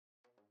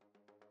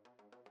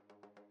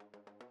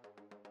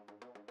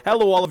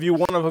Hello, all of you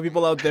wonderful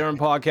people out there in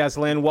podcast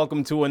land.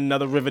 Welcome to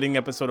another riveting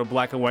episode of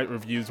Black and White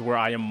Reviews, where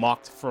I am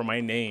mocked for my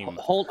name.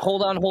 Hold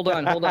on.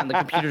 The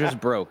computer just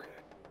broke.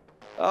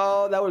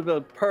 Oh, that was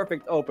a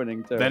perfect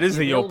opening, too. That is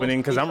the Able to opening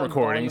because speak I'm on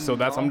recording, so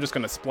volume, I'm just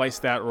gonna splice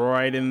that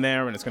right in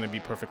there, and it's gonna be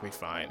perfectly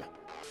fine.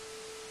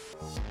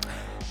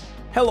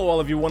 Hello, all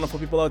of you wonderful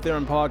people out there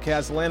in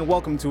podcast land.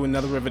 Welcome to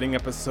another riveting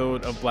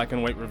episode of Black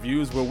and White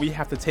Reviews, where we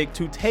have to take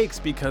two takes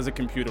because a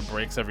computer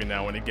breaks every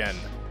now and again.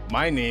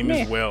 My name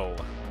is Will.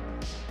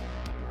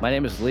 My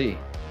name is Lee.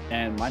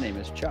 And my name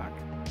is Chuck.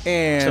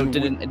 And So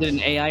did an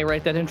AI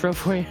write that intro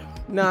for you?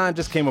 Nah, I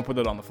just came up with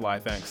it on the fly,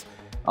 thanks.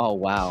 Oh,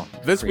 wow.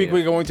 This week Creative.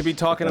 we're going to be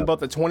talking about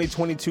the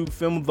 2022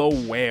 film The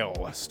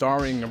Whale,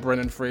 starring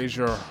Brendan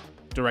Fraser,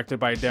 directed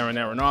by Darren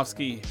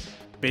Aronofsky,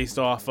 based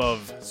off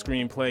of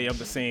screenplay of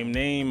the same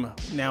name.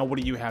 Now, what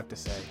do you have to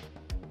say?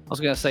 I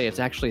was going to say it's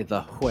actually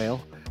The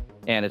Whale,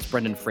 and it's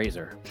Brendan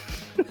Fraser.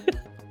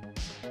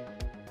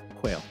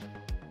 Whale.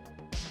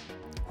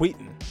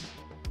 Wheaton.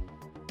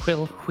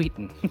 Quill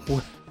Wheaton.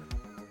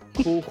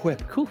 Cool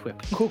Whip. Cool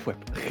Whip. Cool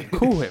Whip.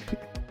 Cool Whip.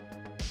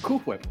 Cool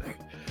Whip.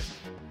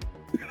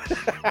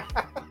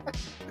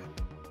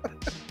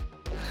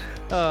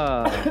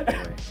 Oh, boy.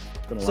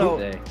 It's been a long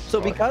day.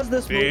 So because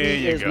this There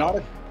movie you is go.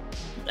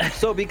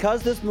 not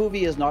because this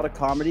movie is not a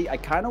comedy, I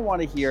kind of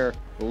want to hear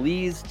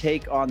Lee's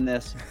take on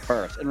this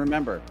first. And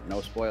remember,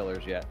 no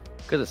spoilers yet.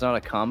 Because it's not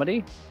a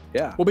comedy?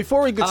 Yeah. Well,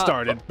 before we get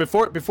started,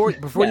 before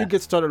Yeah. you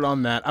get started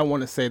on that, I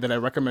want to say that I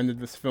recommended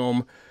this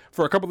film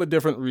for a couple of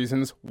different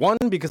reasons. One,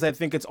 because I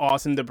think it's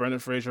awesome that Brendan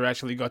Fraser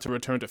actually got to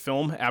return to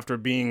film after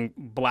being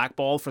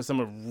blackballed for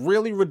some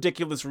really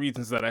ridiculous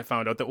reasons that I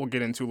found out that we'll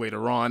get into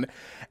later on.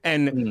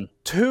 And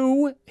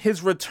two,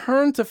 his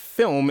return to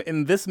film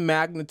in this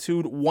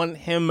magnitude won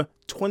him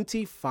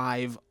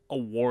 25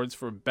 awards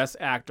for Best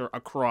Actor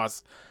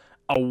across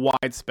a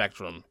wide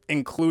spectrum,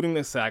 including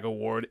the SAG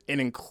Award and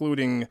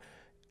including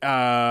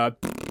what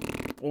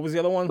was the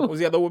other one? What was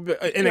the other one?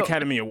 An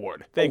Academy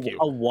Award. Thank you.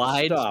 A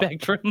wide Stop.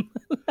 spectrum?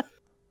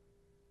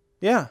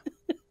 Yeah,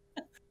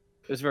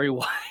 It's very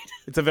wide.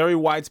 it's a very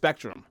wide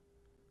spectrum.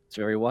 It's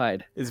very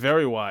wide. It's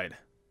very wide.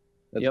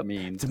 That's Yep.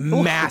 mean. It's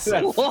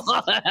massive.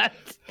 What?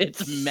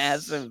 It's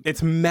massive.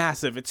 It's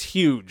massive. It's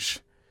huge.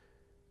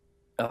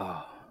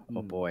 Oh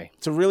boy.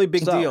 It's a really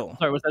big So- deal.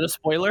 Sorry, was that a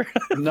spoiler?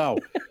 No.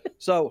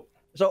 So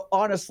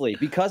honestly,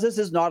 because this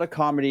is not a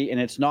comedy and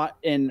it's not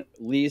in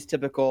Lee's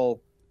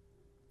typical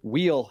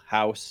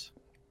wheelhouse,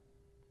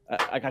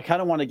 I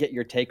kind of want to get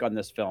your take on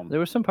this film. There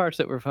were some parts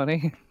that were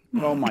funny.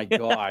 Oh my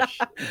gosh.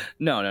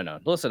 No.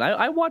 Listen,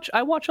 I watch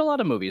a lot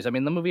of movies. I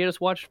mean, the movie I just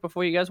watched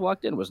before you guys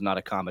walked in was not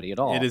a comedy at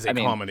all. It is a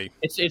comedy.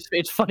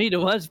 It's funny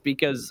to us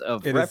because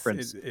of It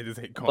reference. it is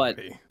a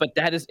comedy. But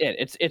that is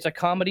it. It's a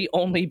comedy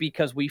only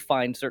because we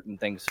find certain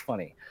things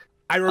funny.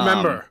 I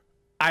remember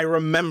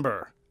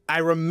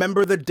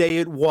the day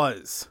it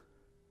was.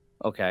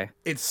 Okay.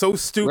 It's so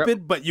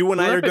stupid, but you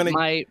and I We're are up at gonna.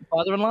 my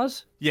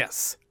father-in-law's.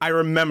 Yes, I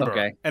remember.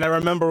 Okay. And I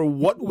remember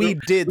what we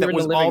did we that were in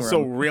was the living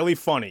also room. really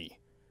funny.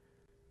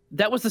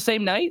 That was the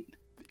same night.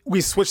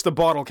 We switched the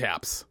bottle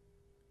caps.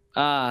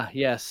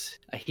 Yes.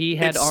 He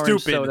had It's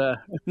orange stupid.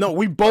 soda. No,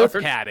 we both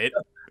Orange- had it.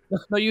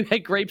 No, you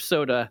had grape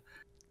soda,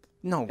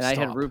 No, and I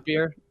had root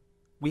beer.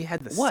 We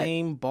had the What?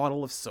 same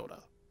bottle of soda.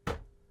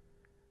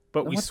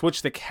 But we What?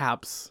 switched the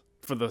caps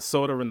for the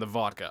soda and the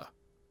vodka.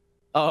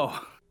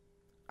 Oh,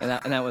 and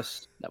that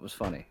was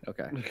funny.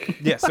 Okay.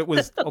 Yes, it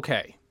was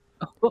okay.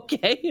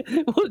 Okay.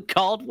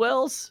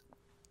 Caldwell's.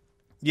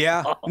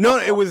 Yeah. No,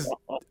 it was.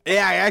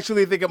 Yeah, I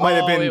actually think it might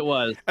have been It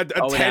was. a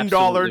Oh, it $10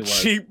 absolutely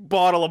was. cheap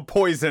bottle of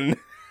poison.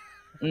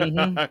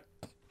 Mhm.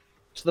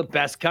 It's the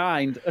best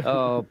kind.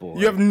 Oh boy.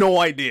 You have no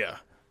idea.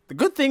 The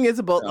good thing is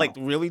about No. like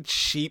really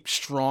cheap,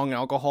 strong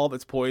alcohol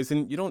that's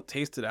poison. You don't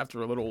taste it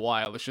after a little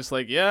while. It's just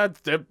like, yeah,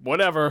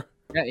 whatever.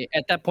 Yeah,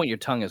 at that point, your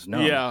tongue is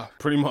numb. Yeah,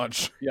 pretty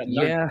much.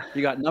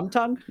 You got numb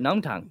tongue?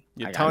 Numb tongue.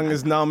 Your tongue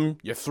is numb.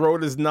 Your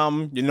throat is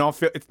numb. You not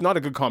feel. It's not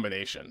a good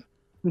combination.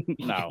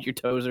 No. Your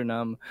toes are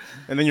numb.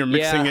 And then you're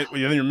mixing Yeah. it.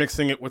 And then you're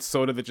mixing it with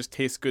soda that just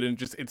tastes good and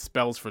just it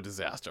spells for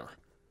disaster.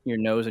 Your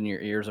nose and your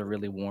ears are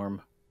really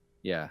warm.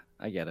 Yeah,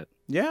 I get it.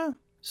 Yeah.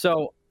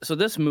 So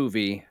this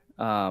movie,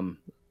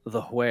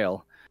 The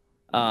Whale,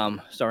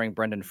 starring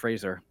Brendan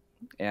Fraser,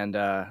 and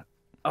I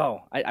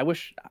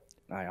wish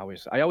I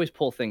always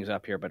pull things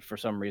up here, but for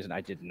some reason I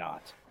did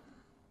not.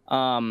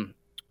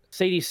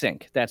 Sadie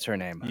Sink, that's her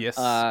name. Yes.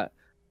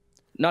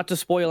 Not to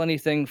spoil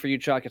anything for you,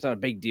 Chuck. It's not a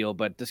big deal,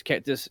 but this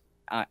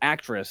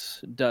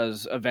actress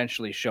does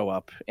eventually show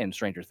up in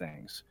Stranger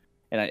Things,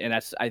 and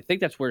I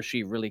think that's where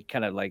she really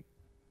kind of like.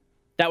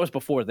 That was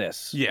before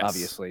this, Yes.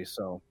 obviously.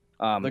 So,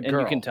 The and you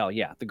girl. can tell,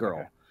 yeah, the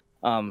girl.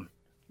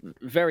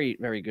 Very,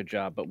 very good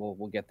job, but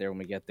we'll get there when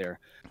we get there.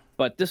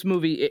 But this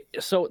movie,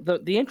 so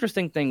the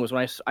interesting thing was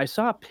when I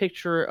saw a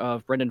picture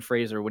of Brendan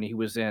Fraser when he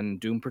was in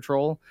Doom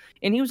Patrol,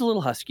 and he was a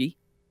little husky,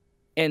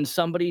 and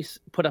somebody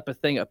put up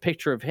a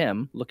picture of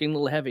him looking a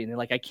little heavy, and they're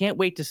like, I can't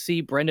wait to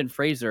see Brendan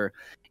Fraser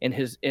in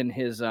his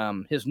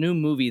new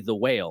movie, The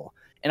Whale.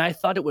 And I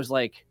thought it was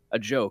like a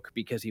joke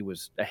because he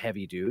was a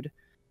heavy dude.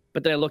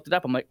 But then I looked it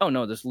up. I'm like, oh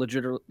no, there's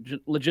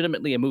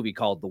legitimately a movie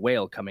called The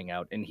Whale coming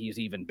out, and he's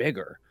even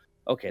bigger.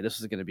 Okay, this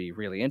is going to be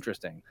really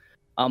interesting.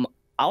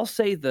 I'll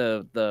say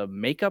the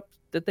makeup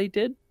that they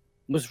did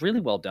was really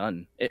well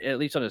done, at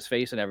least on his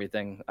face and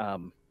everything.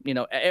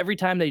 Every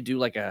time they do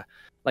like a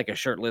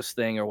shirtless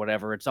thing or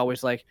whatever, it's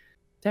always like,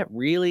 is that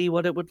really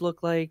what it would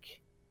look like?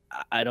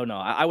 I don't know.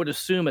 I would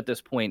assume at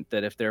this point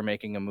that if they're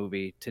making a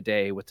movie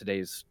today with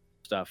today's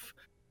stuff,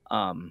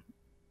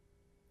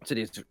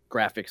 today's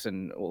graphics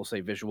and we'll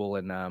say visual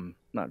and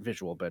not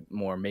visual, but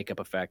more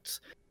makeup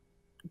effects,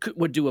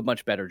 would do a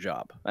much better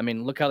job. I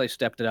mean, look how they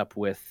stepped it up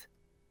with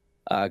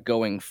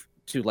going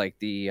to like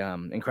the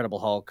Incredible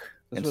Hulk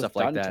and stuff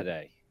like that.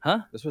 Today.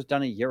 Huh? This was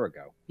done a year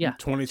ago. Yeah,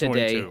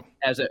 2022.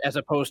 Today, as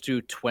opposed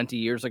to 20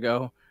 years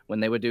ago when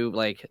they would do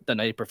like the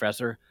Nutty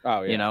Professor.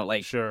 Oh yeah,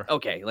 sure.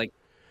 Okay, like.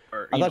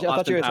 I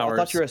thought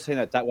you were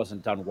saying that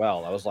wasn't done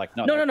well. I was like,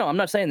 no. I'm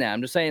not saying that. I'm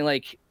just saying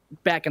like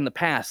back in the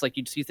past, like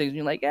you'd see things and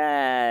you're like,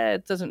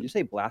 it doesn't. Did you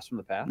say blast from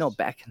the past? No,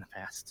 back in the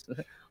past.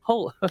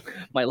 Oh,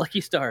 my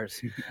lucky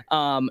stars.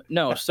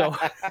 No, so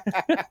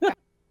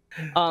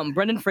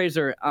Brendan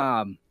Fraser.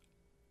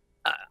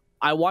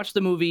 I watched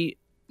the movie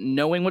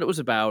knowing what it was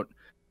about,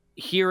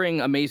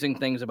 hearing amazing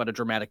things about a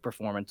dramatic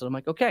performance, and I'm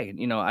like, okay,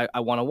 I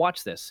want to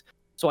watch this.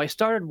 So I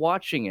started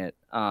watching it.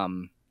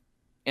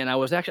 And I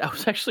was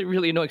actually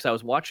really annoyed because I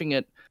was watching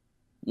it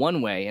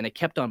one way and it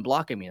kept on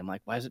blocking me. I'm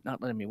like, why is it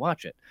not letting me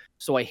watch it?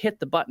 So I hit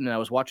the button and I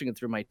was watching it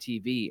through my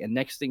TV. And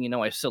next thing you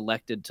know, I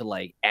selected to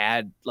like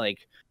add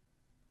like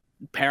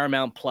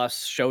Paramount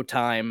Plus,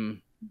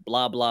 Showtime,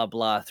 blah, blah,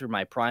 blah through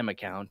my Prime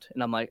account.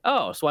 And I'm like,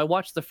 oh, so I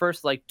watched the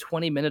first like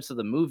 20 minutes of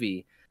the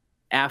movie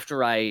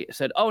after I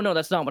said, oh, no,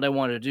 that's not what I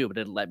wanted to do. But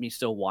it let me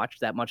still watch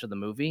that much of the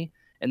movie.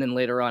 And then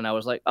later on, I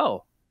was like,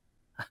 oh,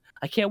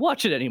 I can't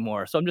watch it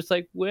anymore. So I'm just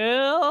like,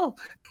 well,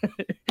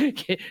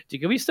 can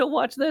we still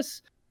watch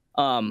this?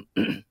 But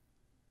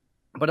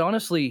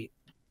honestly,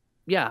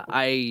 yeah,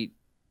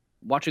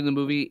 watching the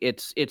movie,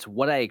 it's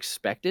what I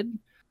expected.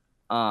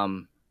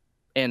 And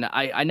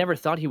I never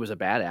thought he was a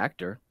bad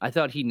actor. I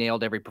thought he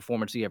nailed every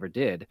performance he ever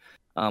did.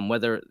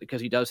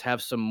 Because he does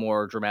have some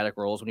more dramatic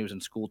roles when he was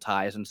in School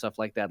Ties and stuff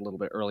like that a little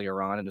bit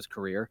earlier on in his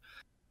career.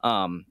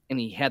 And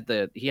he had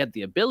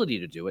the ability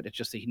to do it. It's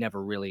just that he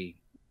never really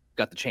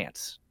got the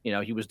chance.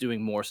 He was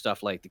doing more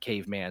stuff like The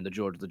Caveman, The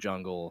George of the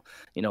Jungle,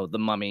 The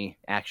Mummy,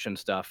 action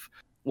stuff,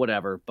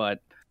 whatever.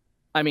 But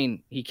I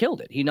mean, he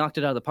killed it. He knocked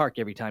it out of the park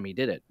every time he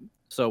did it.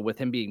 So with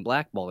him being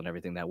blackballed and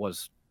everything, that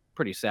was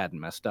pretty sad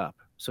and messed up.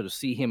 So to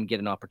see him get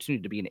an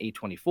opportunity to be an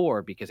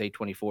A24, because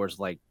A24 is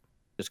like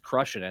just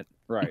crushing it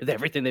with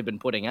everything they've been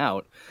putting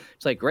out.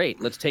 It's like,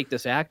 great, let's take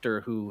this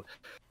actor who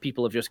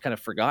people have just kind of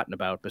forgotten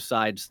about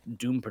besides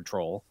Doom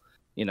Patrol,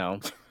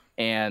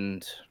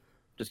 and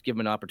just give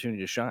him an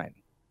opportunity to shine.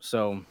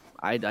 So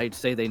I'd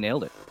say they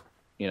nailed it.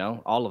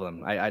 All of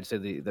them. I'd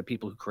say the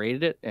people who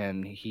created it,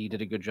 and he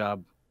did a good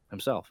job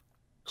himself.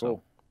 Cool.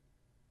 So.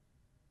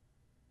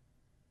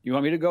 You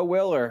want me to go,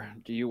 Will, or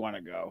do you want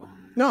to go?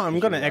 No,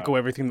 I'm going to echo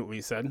everything that Lee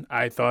said.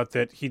 I thought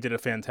that he did a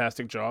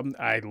fantastic job.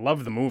 I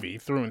love the movie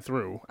through and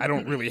through. I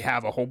don't really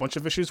have a whole bunch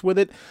of issues with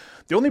it.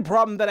 The only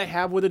problem that I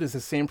have with it is the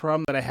same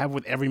problem that I have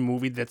with every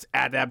movie that's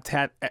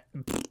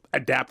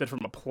adapted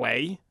from a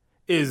play,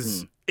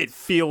 is it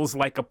feels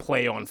like a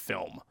play on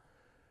film.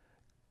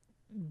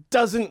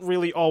 Doesn't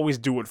really always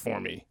do it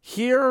for me.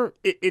 Here,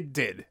 it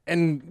did.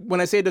 And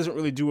when I say it doesn't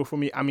really do it for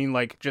me, I mean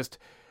like just...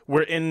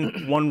 We're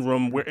in one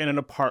room. We're in an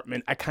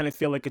apartment. I kind of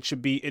feel like it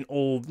should be an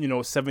old,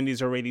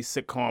 70s or 80s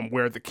sitcom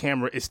where the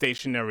camera is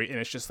stationary and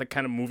it's just like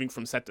kind of moving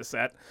from set to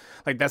set.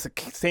 Like that's the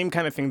same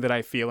kind of thing that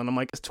I feel. And I'm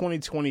like, it's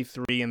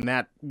 2023 and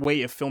that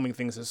way of filming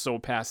things is so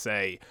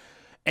passé.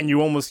 And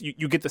you almost,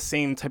 you get the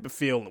same type of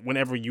feel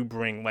whenever you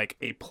bring like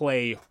a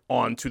play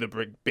onto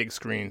the big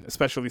screen,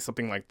 especially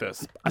something like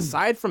this.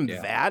 Aside from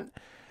that,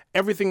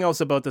 everything else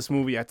about this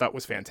movie I thought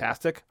was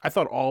fantastic. I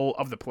thought all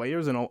of the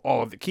players and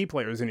all of the key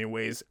players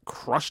anyways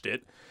crushed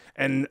it.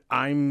 And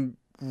I'm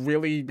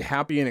really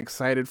happy and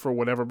excited for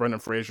whatever Brendan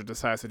Fraser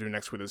decides to do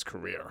next with his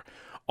career.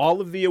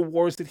 All of the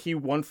awards that he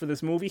won for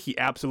this movie, he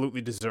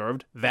absolutely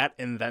deserved. That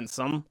and then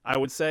some, I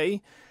would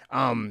say.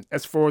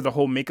 As for the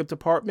whole makeup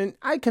department,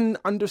 I can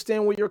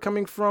understand where you're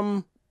coming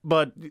from.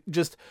 But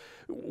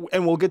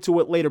and we'll get to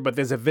it later, but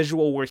there's a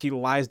visual where he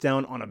lies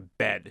down on a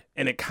bed.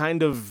 And it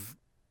kind of...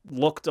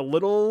 looked a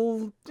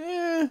little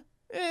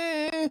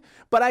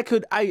but I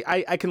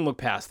can look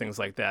past things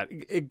like that.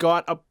 It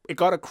got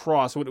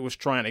across what it was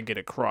trying to get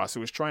across. It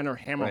was trying to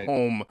hammer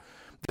home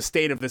the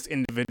state of this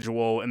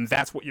individual, and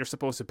that's what you're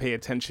supposed to pay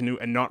attention to,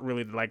 and not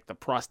really like the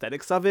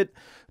prosthetics of it.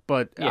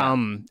 But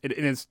it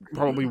is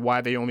probably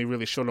why they only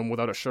really showed him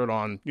without a shirt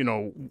on,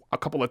 a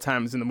couple of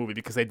times in the movie,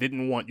 because they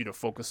didn't want you to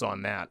focus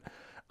on that.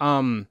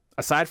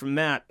 Aside from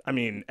that, I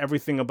mean,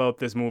 everything about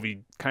this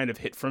movie kind of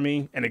hit for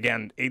me. And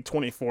again,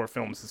 A24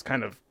 Films is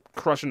kind of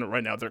crushing it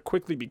right now. They're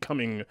quickly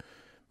becoming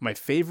my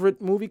favorite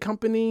movie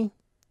company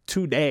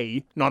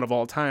today, not of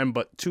all time,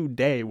 but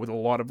today, with a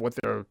lot of what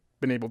they've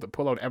been able to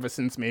pull out ever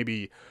since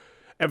maybe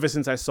ever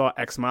since I saw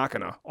Ex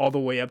Machina, all the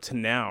way up to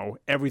now,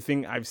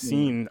 everything I've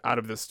seen out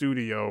of the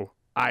studio,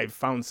 I've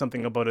found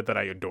something about it that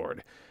I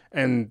adored.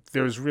 And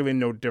there's really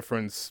no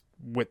difference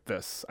with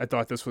this. I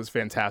thought this was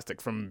fantastic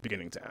from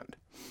beginning to end.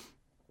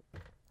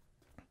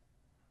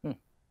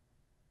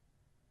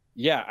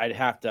 Yeah, I'd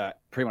have to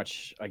pretty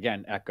much,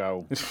 again,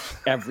 echo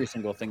every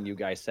single thing you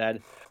guys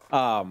said.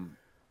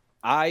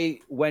 I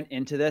went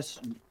into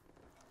this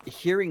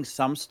hearing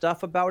some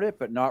stuff about it,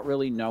 but not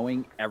really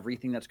knowing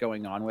everything that's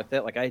going on with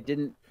it. Like I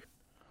didn't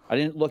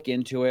look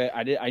into it.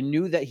 I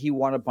knew that he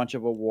won a bunch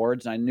of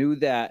awards. And I knew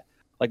that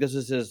like this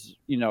is his,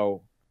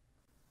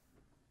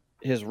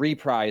 his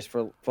reprise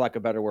for lack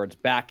of better words,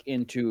 back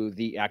into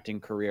the acting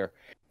career.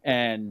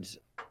 And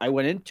I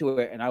went into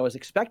it and I was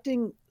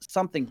expecting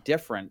something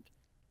different.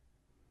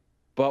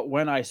 But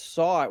when I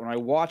saw it, when I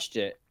watched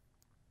it,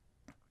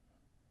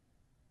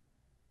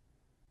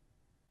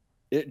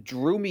 it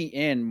drew me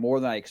in more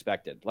than I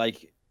expected.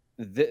 Like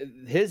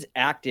his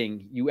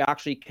acting, you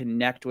actually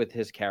connect with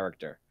his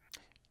character.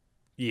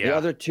 Yeah. The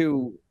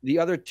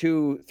other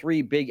two,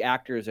 three big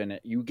actors in it,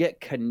 you get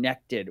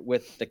connected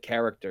with the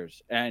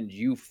characters and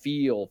you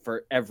feel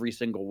for every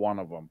single one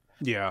of them.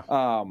 Yeah.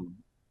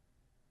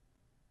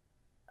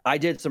 I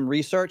did some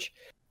research.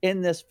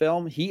 In this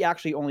film, he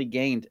actually only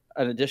gained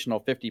an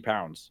additional 50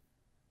 pounds.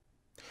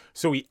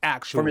 So he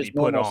actually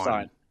put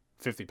on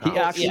 50 pounds. He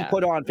actually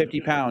put on 50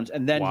 pounds,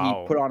 and then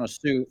he put on a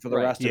suit for the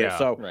rest of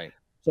it.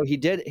 So he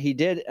did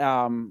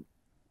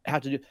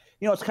have to do.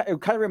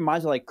 It kind of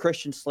reminds me of like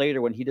Christian Slater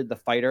when he did The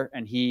Fighter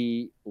and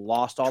he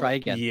lost all. Try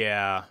again.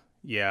 Yeah.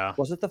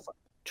 Was it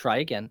Try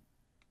again?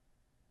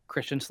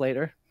 Christian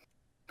Slater.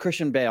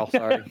 Christian Bale.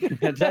 Sorry,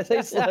 did I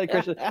say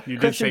Slater? You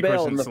did Christian say Bale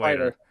Christian in The Slater.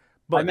 Fighter.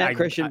 But I meant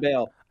Christian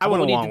Bale. I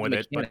went along with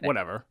it, but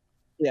whatever.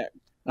 Yeah.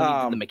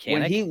 The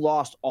mechanic. When he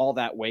lost all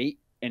that weight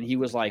and he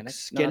was like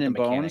skin and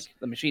bones.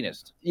 The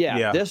machinist.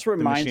 Yeah. This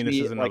reminds the me.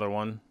 Machinist is another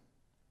one.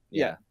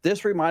 Yeah.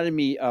 This reminded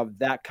me of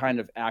that kind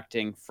of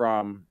acting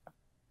from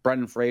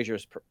Brendan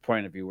Fraser's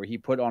point of view, where he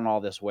put on all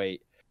this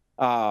weight.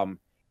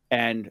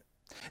 And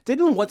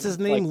didn't what's his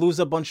name lose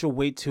a bunch of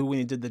weight too when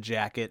he did the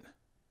jacket?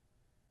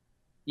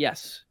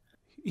 Yes.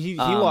 He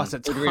lost a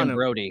ton of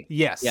Brody.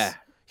 Yes. Yeah.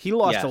 He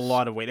lost a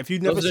lot of weight. If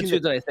you've never Those are seen the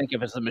two that I think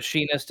of as the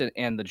machinist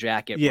and the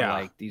jacket. Yeah.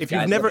 Like these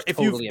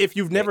if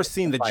you've never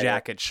seen the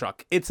jacket,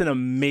 Chuck, it's an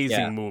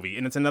amazing movie,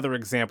 and it's another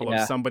example of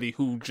somebody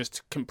who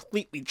just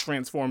completely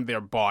transformed their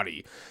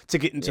body to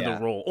get into the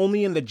role.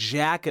 Only in the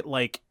jacket,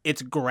 like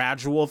it's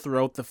gradual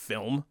throughout the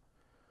film.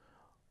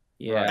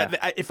 Yeah.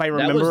 If I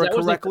remember it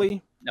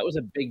correctly. That was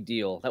a big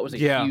deal. That was a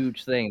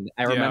huge thing.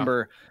 I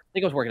remember, I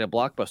think I was working at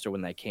Blockbuster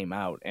when that came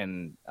out,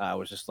 and I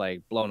was just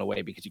like blown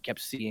away because you kept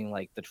seeing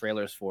like the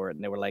trailers for it,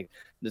 and they were like,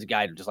 this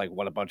guy just like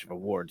won a bunch of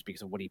awards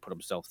because of what he put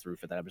himself through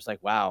for that. I'm just like,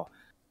 wow.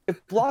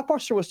 If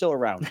Blockbuster was still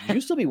around, would you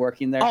still be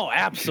working there? Oh,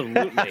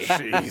 absolutely.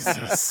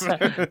 Jesus.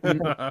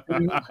 I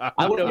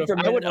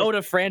would own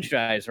a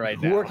franchise right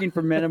now. Working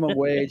for minimum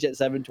wage at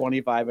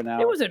 $7.25 an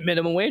hour. It wasn't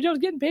minimum wage. I was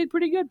getting paid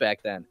pretty good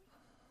back then.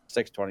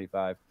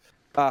 $6.25.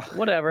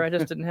 Whatever. I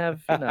just didn't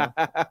have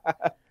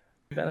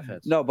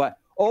benefits. No, but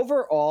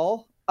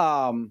overall,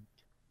 I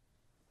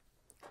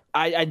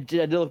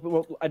did a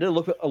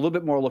little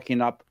bit more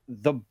looking up.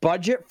 The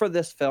budget for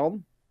this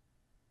film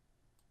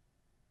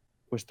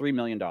was $3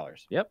 million.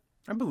 Yep,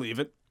 I believe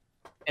it.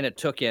 And it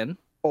took in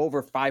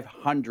over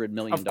 $500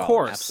 million. Of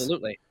course,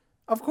 absolutely,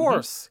 of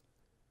course.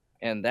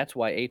 And that's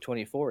why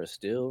A24 is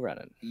still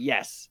running.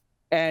 Yes,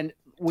 and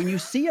when you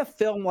see a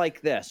film like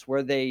this,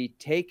 where they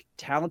take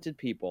talented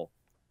people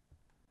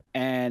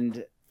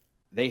and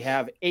they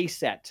have a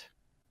set,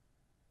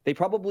 they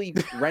probably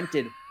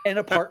rented an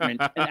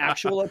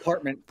actual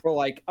apartment for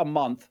like a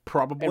month,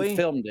 probably, and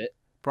filmed it,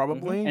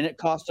 probably, and it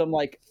cost them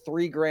like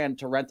 $3,000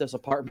 to rent this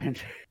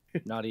apartment.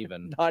 Not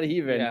even.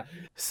 Yeah.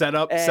 Set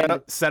up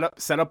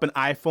an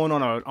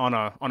iPhone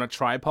on a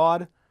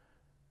tripod.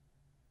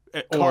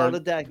 Call it a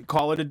day.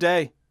 Call it a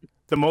day.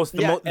 The most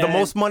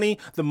money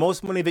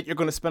that you're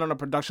going to spend on a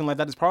production like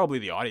that is probably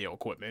the audio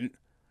equipment.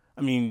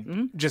 I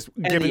mean, just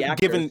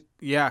given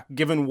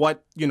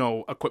what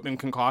equipment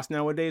can cost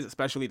nowadays,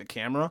 especially the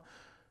camera,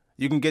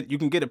 you can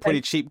get a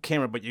pretty cheap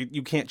camera, but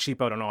you can't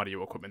cheap out on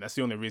audio equipment. That's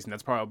the only reason.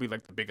 That's probably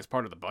like the biggest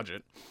part of the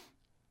budget.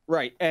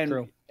 Right,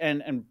 and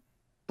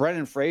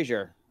Brendan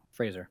Fraser,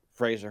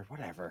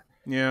 whatever.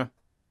 Yeah.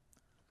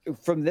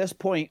 From this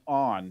point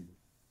on,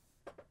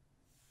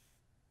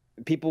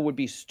 people would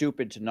be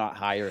stupid to not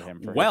hire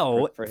him.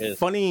 For his...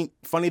 funny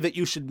that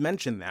you should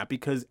mention that,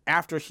 because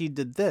after he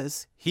did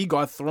this, he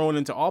got thrown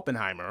into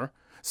Oppenheimer.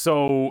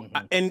 So,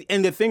 and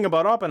the thing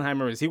about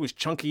Oppenheimer is he was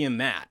chunky in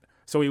that.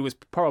 So he was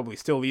probably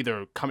still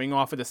either coming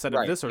off of the set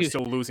of this or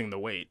still losing the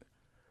weight.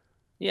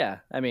 Yeah,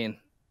 I mean,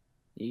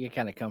 you get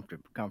kind of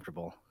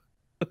comfortable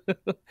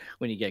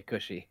when you get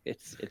cushy.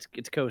 It's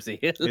cozy.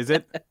 Is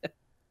it?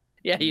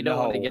 Yeah, you don't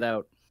want to get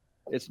out.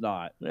 It's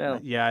not. No.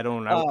 Yeah, I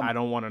don't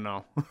want to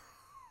know.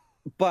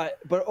 But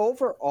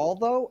overall,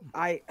 though,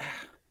 I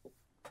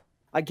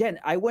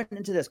went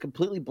into this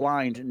completely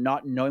blind,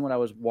 not knowing what I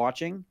was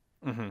watching,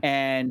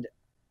 and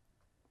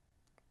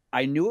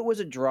I knew it was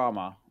a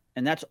drama,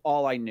 and that's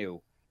all I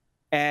knew.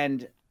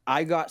 And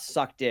I got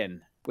sucked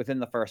in within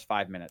the first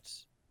 5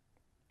 minutes.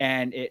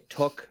 And it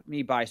took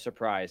me by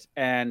surprise.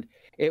 And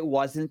it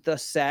wasn't the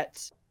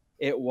sets,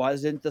 it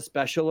wasn't the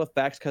special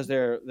effects, because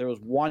there was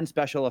one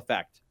special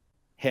effect.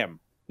 Him.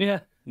 Yeah.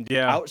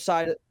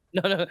 Outside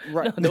No,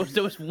 right. no.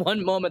 There was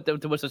one moment that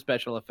there was a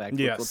special effect,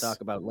 which we'll Yes.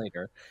 talk about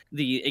later.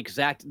 The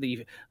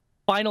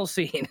final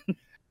scene.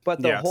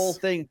 But the Yes. whole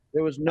thing,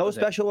 there was no was it.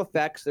 special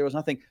effects. There was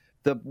nothing.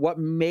 What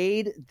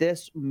made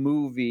this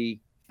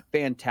movie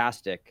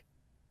fantastic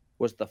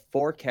was the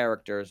 4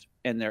 characters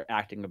and their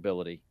acting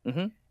ability.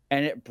 Mhm.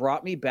 And it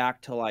brought me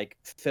back to like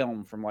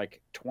film from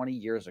like 20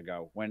 years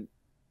ago when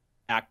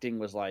acting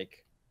was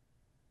like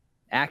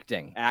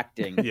Acting.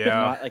 acting, Yeah.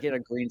 not like in a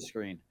green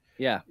screen,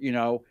 Yeah. you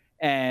know.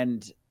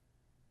 And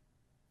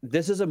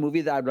this is a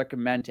movie that I'd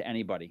recommend to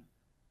anybody.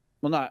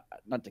 Well,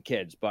 not to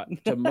kids, but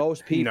to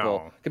most people,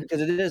 No. because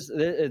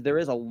there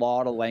is a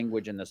lot of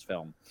language in this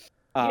film.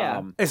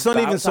 Yeah. It's not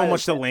but even so outside of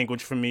much the that-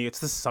 language for me. It's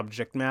the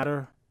subject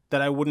matter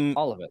that I wouldn't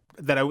All of it.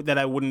 that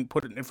I wouldn't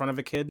put it in front of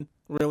a kid.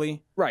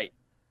 Really. right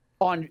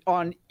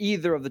on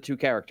either of the 2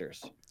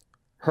 characters,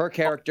 her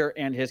character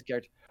and his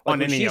character. Like On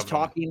when any she's of them.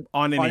 talking,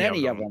 On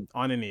any of them.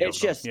 On any it's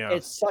of them. just Yeah.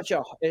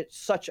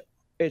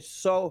 it's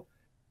so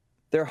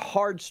they're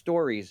hard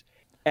stories.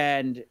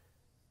 And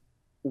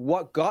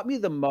what got me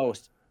the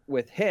most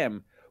with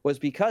him was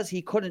because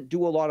he couldn't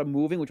do a lot of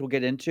moving, which we'll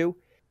get into.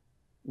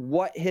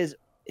 What his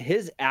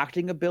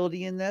acting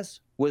ability in this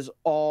was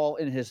all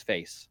in his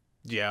face.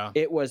 Yeah.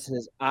 It was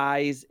his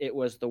eyes, it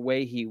was the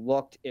way he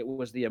looked, it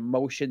was the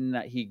emotion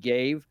that he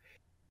gave.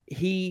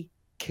 He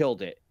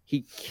killed it.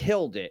 He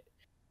killed it.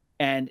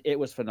 And it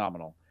was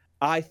phenomenal.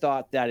 I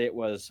thought that it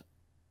was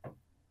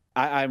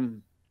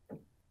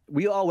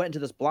we all went into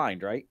this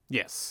blind, right?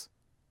 Yes.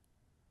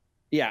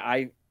 Yeah,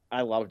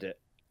 I loved it.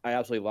 I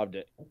absolutely loved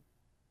it.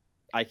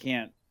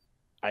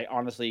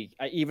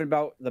 Even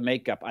about the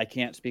makeup, I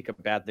can't speak a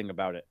bad thing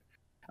about it.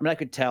 I mean, I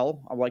could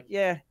tell. I'm like,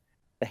 yeah,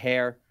 the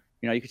hair,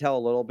 you could tell a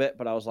little bit,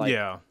 but I was like,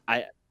 yeah.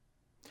 I-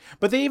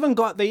 But they even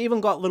got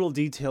little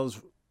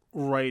details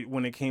right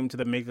when it came to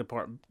the makeup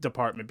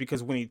department,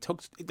 because when he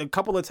took the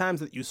couple of times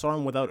that you saw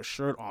him without a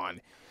shirt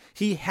on,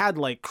 he had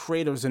like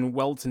craters and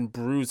welts and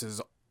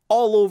bruises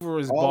all over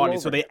his All body.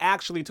 over So they it.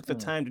 actually took the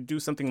time to do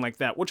something like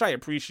that, which I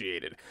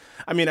appreciated.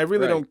 I mean, I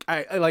really Right.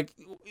 don't. I like.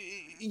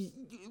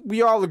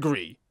 We all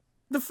agree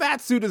the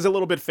fat suit is a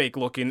little bit fake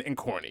looking and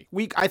corny.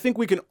 I think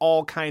we can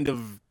all kind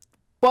of,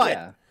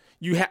 but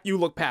Yeah. you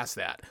look past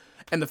that.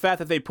 And the fact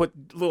that they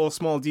put little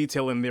small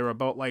detail in there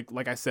about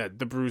like I said,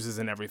 the bruises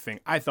and everything,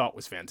 I thought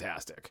was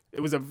fantastic. It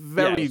was a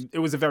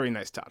very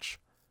nice touch.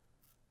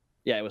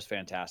 Yeah, it was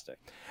fantastic.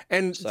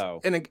 And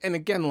So- and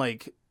again,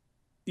 like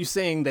you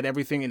saying that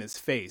everything in his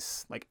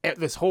face, like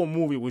this whole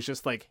movie was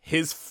just like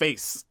his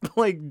face,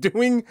 like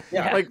doing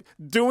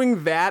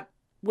that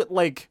with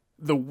like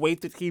the weight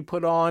that he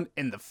put on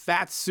and the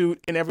fat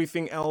suit and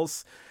everything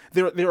else.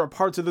 There are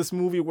parts of this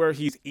movie where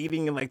he's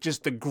eating and like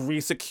just the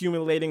grease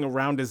accumulating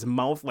around his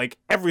mouth. Like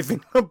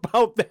everything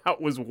about that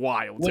was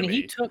wild When to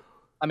me. he took,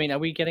 I mean, are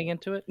we getting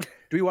into it?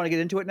 Do we want to get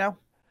into it now?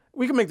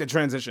 We can make the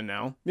transition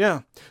now.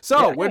 Yeah. So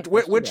Yeah, we're let's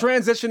do that.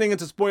 transitioning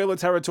into spoiler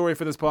territory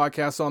for this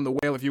podcast on The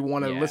Whale. If you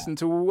want to Yeah. listen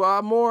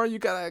to more, you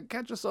got to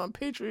catch us on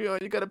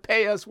Patreon. You got to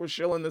pay us. We're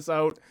shilling this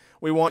out.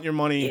 We want your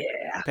money.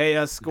 Yeah. Pay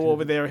us. Go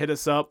over there. Hit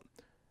us up.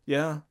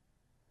 Yeah.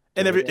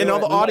 And Do it. and all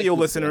the We might audio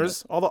keep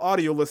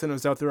doing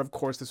listeners out there, of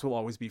course, this will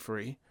always be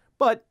free.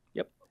 But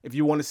Yep. if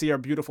you want to see our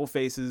beautiful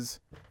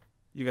faces,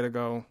 you got to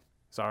go.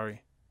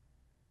 Sorry.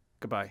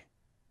 Goodbye.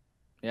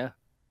 Yeah.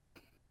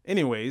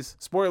 Anyways,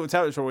 spoiler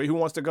territory. Who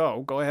wants to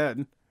go? Go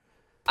ahead.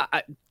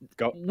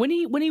 Go. When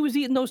he was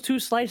eating those 2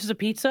 slices of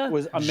pizza, It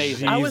was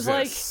amazing. I was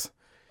like- Jesus.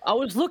 I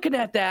was looking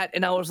at that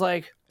and I was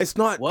like, It's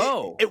not.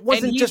 whoa. It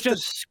wasn't and he's just.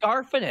 just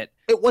scarfing it.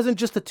 It wasn't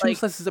just the 2 like-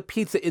 slices of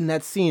pizza in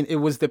that scene. It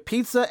was the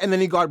pizza, and then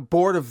he got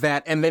bored of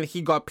that, and then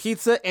he got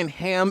pizza and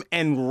ham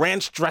and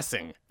ranch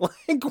dressing. Like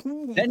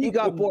Then he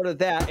got bored of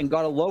that and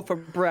got a loaf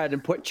of bread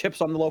and put chips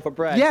on the loaf of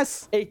bread.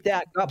 Yes. Ate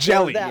that, got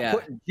Jelly. bored of that, Yeah.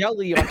 put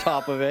jelly on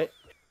top of it.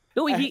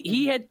 No,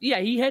 he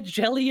had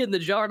jelly in the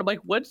jar. And I'm like,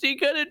 what's he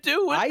gonna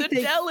do with I the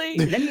think- jelly?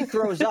 Then he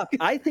throws up.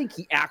 I think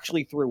he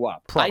actually threw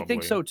up. I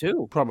think so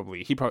too.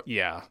 Probably.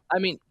 Yeah. I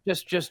mean,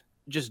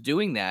 just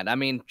doing that. I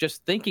mean,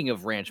 just thinking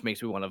of ranch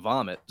makes me want to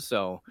vomit.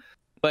 So,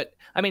 but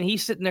I mean,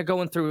 he's sitting there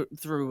going through.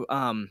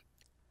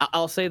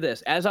 I'll say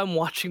this: as I'm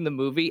watching the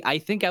movie, I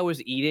think I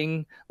was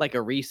eating like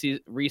a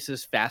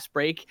Reese's Fast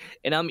Break,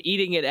 and I'm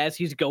eating it as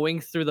he's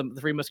going through the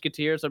Three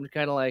Musketeers. I'm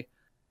kind of like,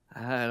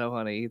 I don't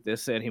want to eat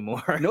this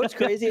anymore. You know what's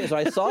crazy is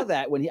I saw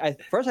that when I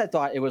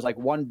thought it was like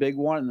one big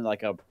one and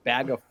like a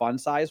bag of fun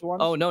size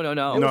ones. Oh no! it was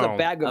No. a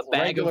bag of A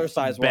bag of- regular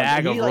size ones. Bag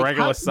And of he, like,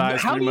 regular size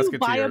How Three do you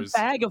buy a Musketeers.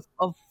 bag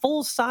of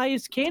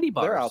full-sized candy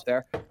bars? They're out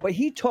there, but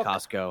he took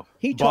Costco.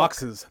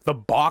 Boxes. The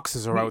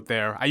boxes are out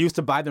there. I used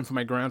to buy them for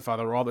my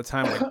grandfather all the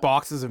time, like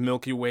boxes of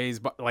Milky Ways.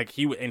 But like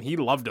he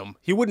loved them.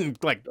 He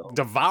wouldn't like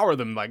devour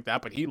them like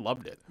that, but he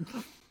loved it.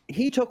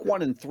 He took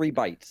one in 3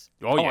 bites.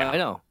 Oh yeah. I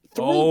know.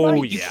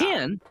 Oh, You yeah.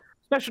 can,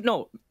 especially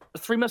no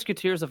Three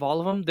Musketeers of all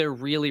of them. They're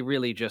really,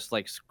 really just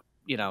like It's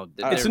a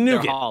they're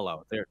nougat.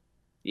 hollow.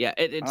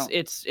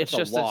 It's That's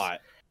just a lot.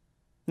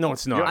 No,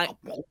 it's You not.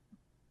 don't-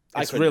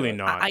 It's couldn't do really it.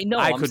 not. I know.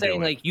 I I'm could saying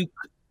do it. like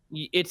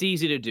it's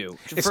easy to do.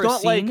 It's For a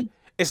not like scene,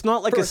 it's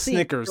not like For a a scene,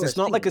 Snickers. for a It's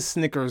not like a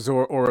scene. Snickers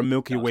or a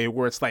Milky Way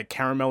where it's like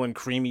caramel and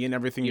creamy and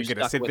everything. You're You get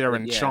to stuck sit with there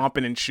it, and yeah.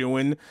 chomping and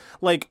chewing.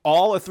 Like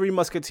all a Three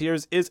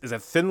Musketeers is a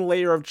thin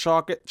layer of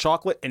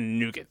chocolate and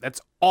nougat.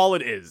 That's all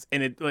it is,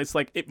 and it's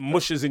like it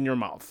mushes in your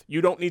mouth.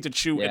 You don't need to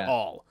chew at Yeah.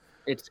 all.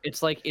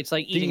 it's like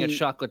eating a The-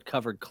 chocolate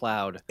covered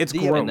cloud. It's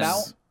The gross.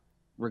 amount-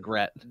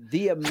 Regret.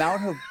 The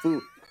amount of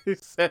food, He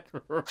said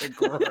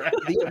regret.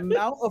 the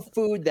amount of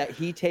food that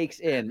he takes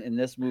in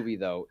this movie,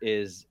 though,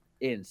 is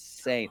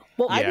insane.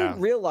 Well, I Yeah.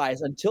 didn't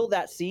realize until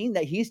that scene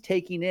that he's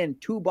taking in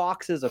 2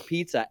 boxes of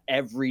pizza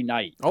every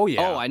night. Oh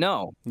yeah. Oh, I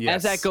know. Yes.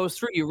 As that goes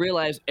through, you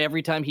realize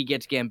every time he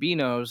gets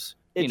Gambino's,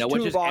 It's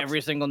which 2 is boxes.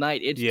 every single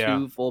night, it's Yeah.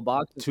 2 full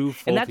boxes. Two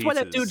full And that's why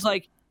that pizzas. dude's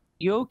like,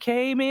 "You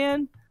okay,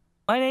 man?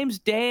 My name's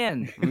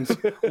Dan."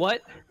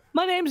 What?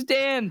 My name's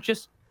Dan.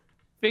 Just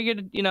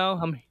figured,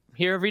 I'm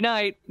here every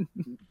night.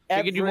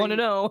 Figured you want to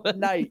know.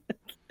 night,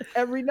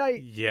 every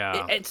night.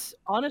 Yeah. It's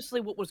honestly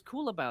what was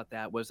cool about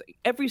that was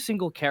every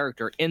single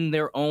character in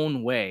their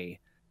own way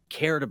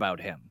cared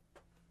about him.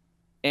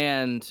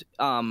 And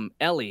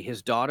Ellie,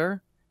 his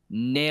daughter,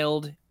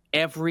 nailed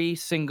every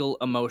single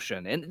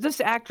emotion. And this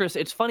actress,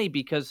 it's funny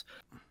because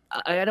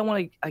I don't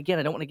want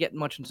to get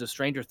much into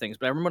Stranger Things,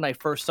 but I remember when I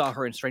first saw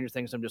her in Stranger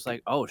Things, I'm just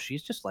like, oh,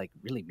 she's just like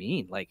really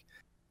mean. Like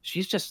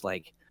she's just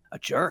like a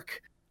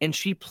jerk. And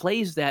she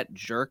plays that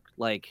jerk,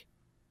 like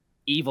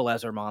evil,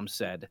 as her mom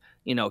said,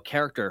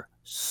 character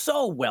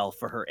so well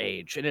for her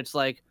age. And it's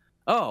like,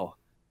 oh,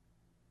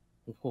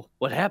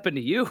 what happened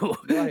to you?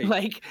 Right.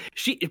 Like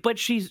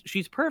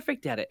she's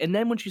perfect at it. And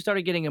then when she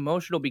started getting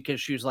emotional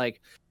because she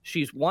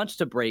wants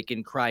to break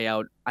and cry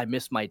out, "I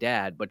miss my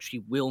dad," but she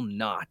will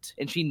not.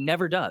 And she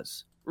never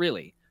does,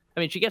 really. I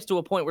mean, she gets to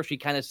a point where she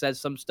kind of says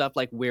some stuff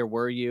like, "Where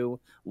were you?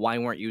 Why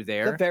weren't you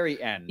there?" The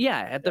very end. Yeah,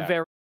 at the Yeah.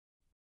 very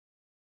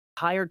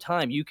entire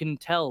time, you can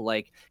tell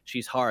like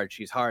she's hard,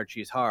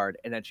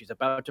 and then she's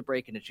about to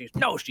break, and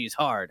then she's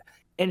hard,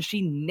 and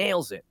she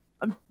nails it.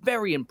 I'm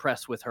very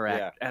impressed with her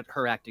at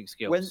her acting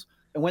skills.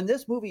 When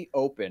this movie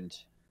opened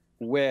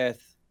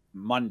with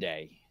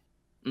Monday,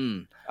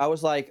 Mm. I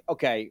was like,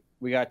 okay,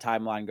 we got a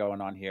timeline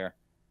going on here.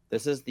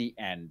 This is the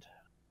end.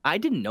 I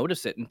didn't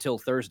notice it until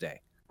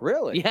Thursday.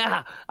 Really?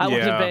 Yeah, I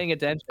wasn't Yeah. paying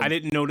attention. I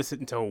didn't notice it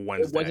until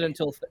Wednesday. It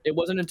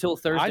wasn't until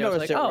Thursday. I was noticed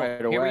like, it oh, right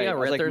here we away. are. I We're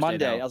was at like Thursday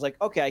Monday. now. I was like,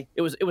 okay.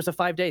 It was a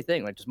 5-day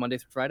thing, like just Monday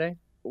through Friday.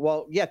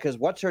 Well, yeah, because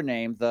what's her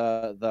name?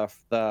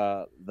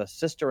 The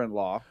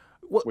sister-in-law,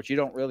 Well, which you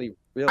don't really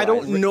realize. I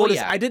don't notice.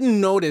 yeah. I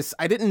didn't notice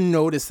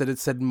that it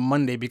said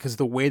Monday because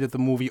the way that the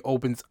movie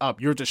opens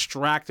up, you're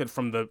distracted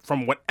from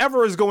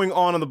whatever is going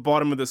on the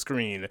bottom of the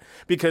screen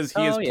because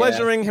he is Oh, yeah.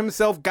 pleasuring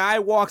himself. Guy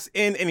walks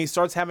in and he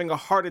starts having a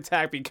heart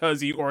attack because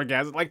he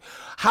orgasms. Like,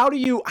 how are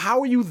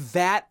you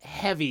that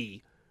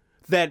heavy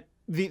that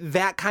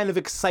that kind of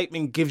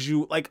excitement gives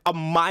you like a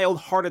mild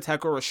heart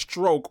attack or a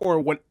stroke or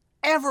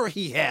whatever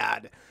he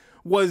had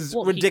was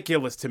Well, he-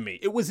 ridiculous to me.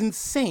 It was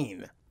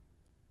insane.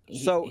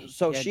 So He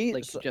had, she-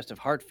 like so- congestive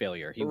heart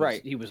failure.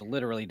 Right. He was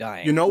literally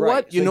dying. You know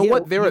Right, what? You so know he-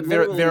 what? There he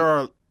there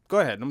are. Go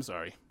ahead. I'm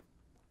sorry.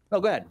 Oh,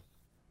 go ahead.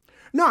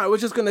 No, I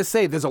was just gonna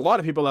say there's a lot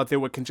of people out there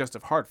with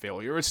congestive heart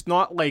failure. It's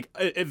not like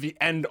the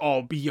end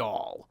all be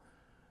all.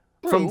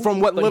 From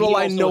what but little he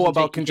I also know wasn't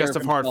about taking care of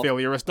congestive heart himself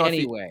failure, it's not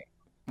Anyway,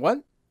 what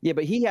Yeah,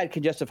 but he had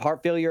congestive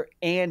heart failure,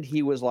 and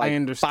he was like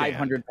understand.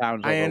 500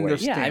 pounds I overweight.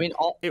 understand. yeah, I mean,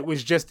 it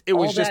was just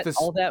this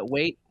all that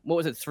weight. What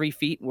was it? 3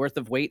 feet worth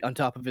of weight on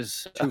top of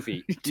his 2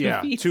 feet. 2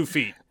 yeah feet? 2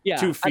 feet Yeah,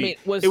 2 feet. I mean,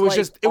 it was like,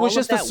 just all of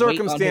the that weight on his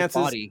circumstances.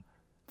 body.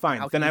 Fine,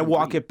 How then can I you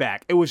walk breathe? it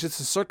back. It was just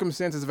the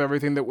circumstances of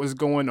everything that was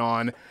going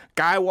on.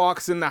 Guy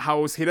walks in the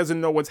house, he doesn't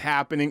know what's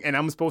happening, and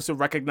I'm supposed to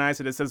recognize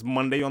that it says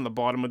Monday on the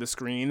bottom of the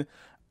screen.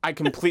 I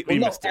completely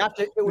Well, no, missed it.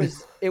 after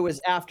it was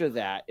after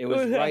that. It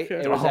was was right. after.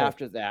 It was Oh.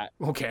 after that.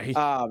 Okay,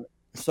 So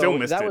Still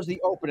missed that it. was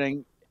the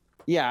opening.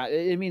 Yeah,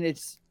 I mean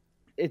it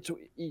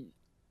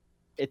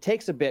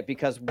takes a bit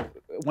because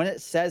when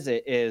it says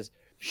it is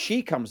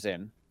she comes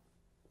in,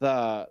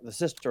 the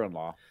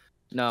sister-in-law.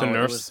 No, The it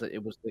nurse?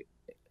 was the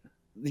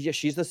Yeah,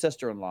 she's the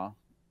sister-in-law.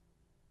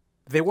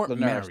 they weren't the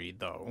nurse. married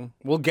though.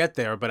 We'll get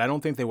there, but I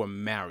don't think they were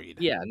married.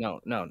 yeah. No.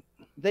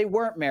 They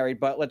weren't married,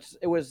 but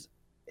it was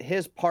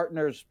his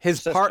partner's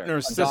His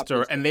partner's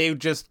sister, adopted and they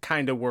just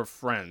kind of were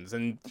friends,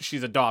 and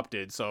she's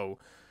adopted, so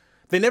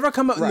they never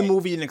come out in Right. the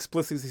movie and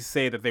explicitly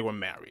say that they were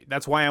married.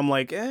 That's why I'm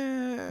like,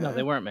 No,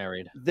 they weren't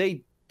married.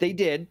 They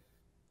did.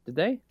 Did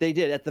they? They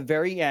did at the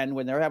very end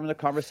when they were having the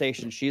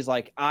conversation. She's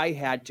like, I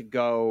had to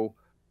go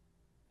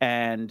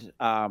and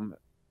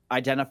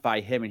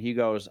identify him, and he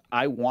goes,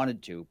 I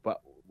wanted to,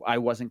 but I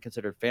wasn't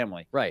considered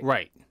family. Right.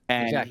 right.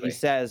 And Exactly. he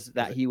says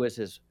that he was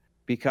his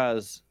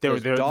because They're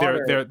his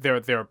daughter,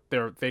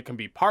 they can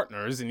be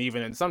partners, and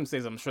even in some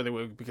states, I'm sure they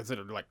would be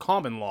considered like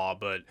common law.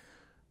 But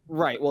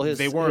Right. Well,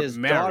 They weren't his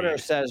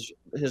married.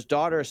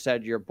 daughter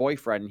said your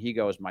boyfriend. And he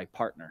goes, my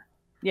partner.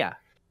 Yeah.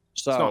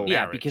 So not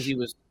Yeah, marriage. because he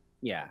was.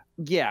 Yeah.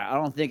 yeah, I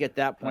don't think at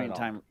that point in Not at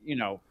time,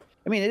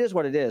 I mean, it is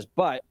what it is.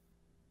 But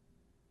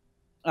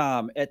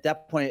at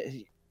that point,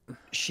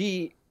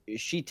 she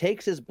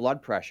takes his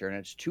blood pressure, and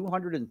it's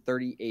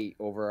 258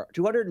 over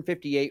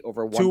 258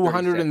 over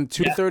 136.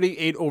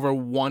 238 over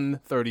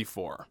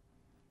 134.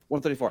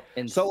 134.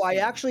 And so I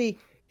Insane. actually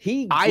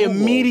I Googled-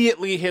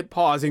 immediately hit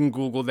pause and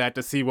Googled that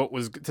to see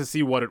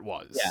what it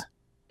was. Yeah.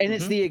 and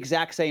it's the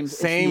exact same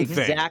Same it's the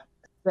thing. exact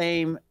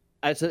same.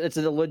 It's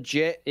a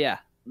legit. Yeah.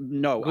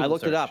 No, I Google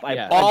looked it search, up.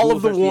 yeah. All Google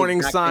of the searched warning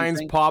exact same signs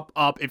thing. pop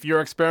up. If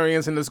you're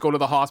experiencing this, go to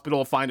the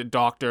hospital, find a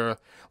doctor.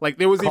 Like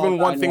there was Call even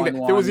one thing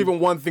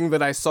 911.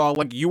 that I saw,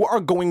 like, you are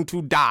going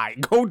to die.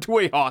 Go to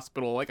a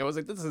hospital. Like I was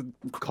like, this is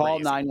Call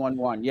crazy.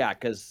 911. Yeah,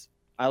 because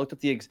I looked up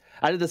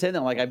I did the same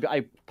thing. Like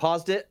I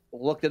paused it,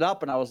 looked it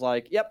up, and I was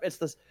like, yep, it's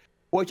this.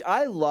 Which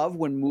I love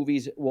when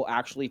movies will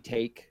actually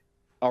take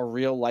a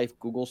real life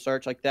Google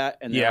search like that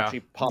and they're Yeah.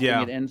 actually popping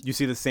Yeah. it in. You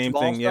see the same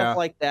Small thing, stuff yeah.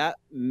 like that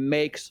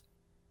makes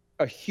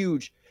a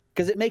huge,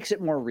 because it makes it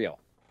more real.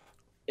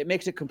 It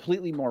makes it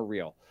completely more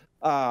real.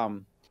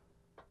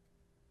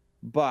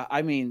 But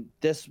I mean,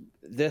 this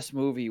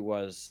movie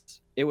was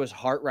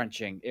heart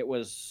wrenching. It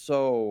was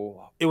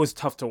so. It was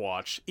tough to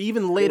watch.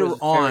 Even later was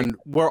on,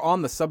 we're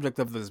on the subject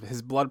of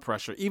his blood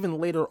pressure. Even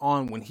later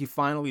on, when he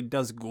finally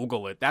does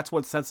Google it, that's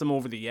what sets him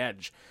over the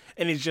edge.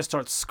 And he just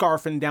starts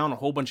scarfing down a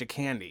whole bunch of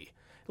candy.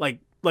 Like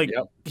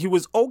Yep. he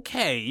was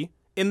okay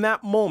in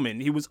that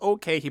moment. He was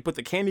okay. He put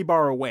the candy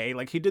bar away.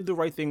 Like he did the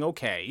right thing,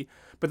 okay.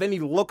 But then he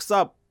looks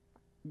up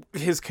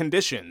his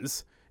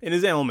conditions and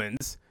his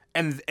ailments,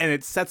 and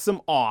it sets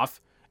him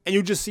off. And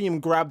you just see him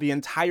grab the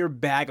entire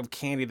bag of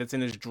candy that's in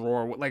his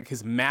drawer with like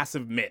his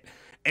massive mitt,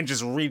 and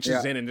just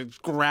reaches in and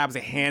just grabs a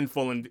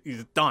handful, and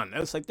he's done.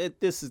 It's like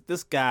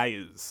this guy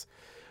is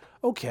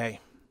okay.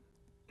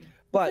 The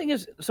But thing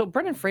is, so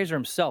Brendan Fraser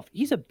himself,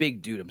 he's a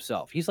big dude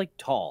himself. He's like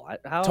tall.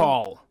 How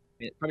Tall.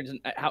 It probably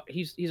doesn't. How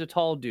he's a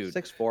tall dude.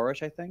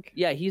 6'4" I think.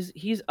 Yeah,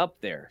 he's up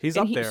there. He's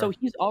And up there. So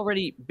he's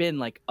already been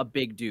like a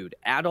big dude.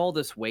 Add all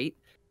this weight,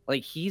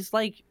 like he's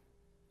like,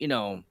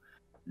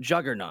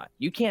 juggernaut.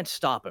 You can't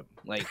stop him.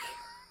 Like,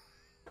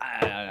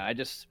 I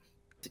just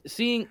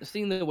seeing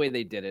the way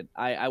they did it.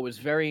 I was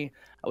very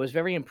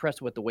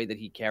impressed with the way that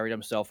he carried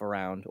himself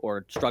around,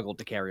 or struggled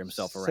to carry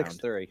himself around. 6'3".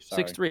 Sorry.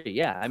 6'3".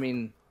 Yeah, I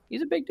mean,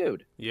 he's a big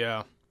dude.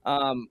 Yeah.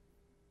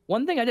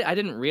 One thing I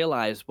didn't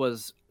realize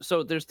was,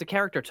 so there's the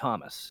character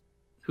Thomas,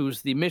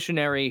 who's the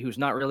missionary, who's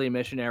not really a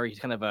missionary. He's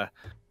kind of a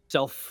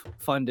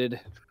self-funded,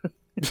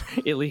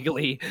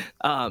 illegally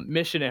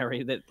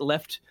missionary that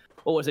left.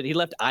 What was it? He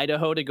left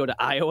Idaho to go to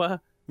Iowa.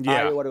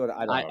 Yeah. Iowa to go to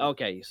Idaho.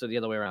 Okay, so the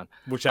other way around.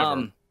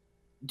 Whichever.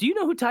 Do you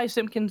know who Ty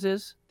Simpkins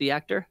is, the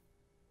actor?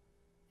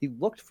 He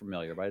looked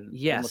familiar, but I didn't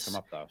look Yes. him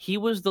up though. He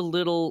was the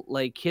little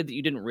kid that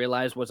you didn't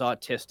realize was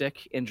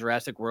autistic in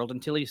Jurassic World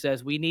until he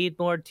says, "We need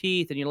more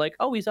teeth," and you're like,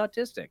 "Oh, he's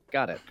autistic."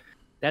 Got it.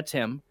 That's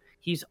him.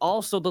 He's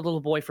also the little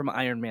boy from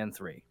Iron Man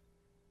 3.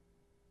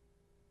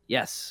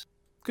 Yes.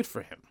 Good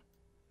for him.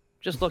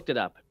 Just looked it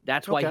up.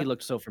 That's why Okay. he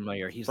looked so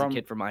familiar. He's From- the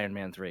kid from Iron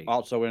Man 3.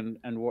 Also in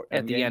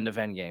At the end of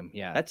Endgame.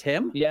 Yeah. That's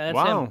him. Yeah, that's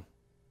Wow. him.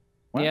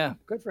 Wow, Yeah.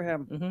 Good for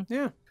him. Mhm.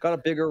 Yeah. Got a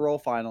bigger role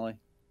finally.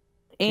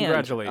 And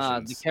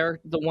Congratulations.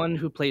 the one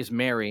who plays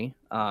Mary,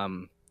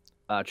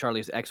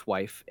 Charlie's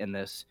ex-wife in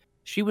this,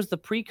 she was the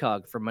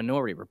precog for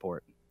Minority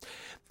Report.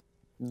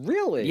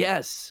 Really?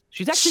 Yes,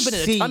 she's actually been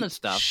in a ton of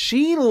stuff.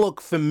 She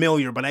looked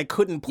familiar, but I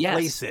couldn't Yes.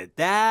 place it.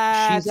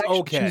 That's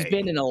okay. She's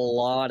been in a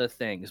lot of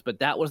things, but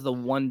that was the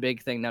one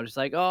big thing that was just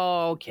like,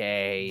 oh,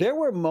 okay. There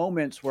were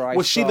moments where I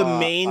Was she the saw,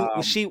 main?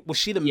 Was she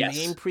the yes.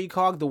 main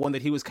precog? The one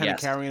that he was kind of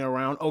Yes. carrying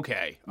around?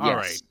 Okay. All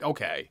right. Yes.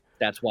 Okay.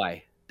 That's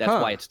why. That's Huh.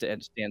 why it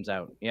stands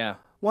out. Yeah,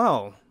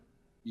 Well.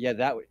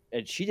 Yeah,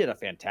 and she did a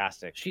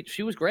fantastic.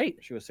 she was great.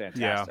 She was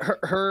fantastic.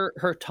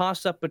 Her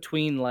toss up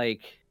between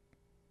like,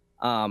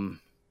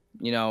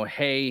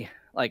 hey,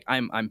 like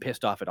I'm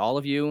pissed off at all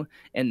of you,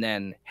 and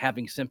then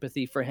having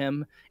sympathy for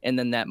him, and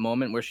then that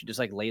moment where she just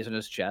like lays on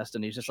his chest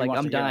and he's just She like, wants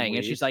I'm to hear him dying,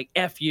 and leave. she's like,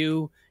 F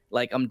you,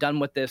 like I'm done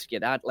with this,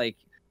 get out. Like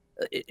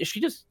it's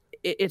She went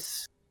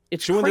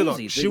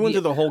crazy.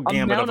 through the whole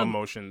gambit of amount of-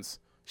 emotions.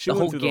 She the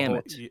went whole through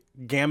gamut. the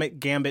whole gambit.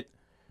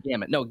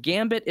 Gambit. No,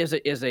 gambit is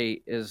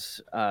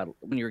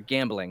when you're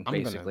gambling I'm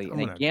gonna- basically, I'm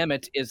and a gonna-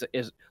 gamut is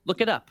look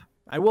it up.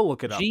 I will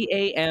look it up.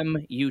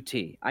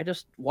 GAMUT. I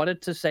just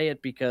wanted to say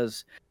it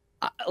because,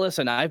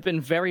 listen, I've been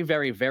very,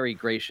 very, very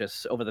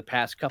gracious over the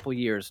past couple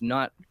years,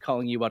 not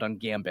calling you out on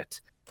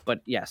Gambit,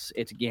 but yes,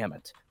 it's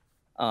Gamut.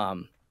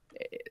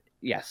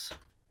 Yes,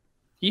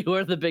 you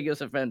are the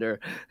biggest offender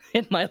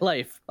in my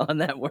life on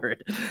that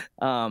word.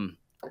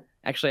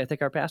 Actually, I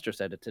think our pastor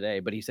said it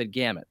today, but he said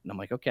gamut. And I'm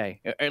like, okay.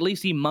 At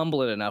least he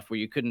mumbled it enough where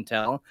you couldn't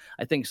tell.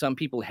 I think some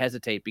people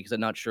hesitate because they're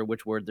not sure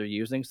which word they're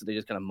using, so they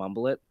just kind of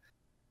mumble it.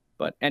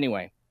 But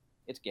anyway,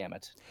 it's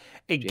gamut.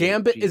 A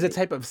gambit is a G-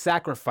 type of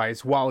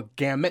sacrifice, while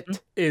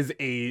gamut is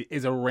a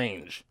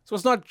range. So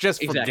it's not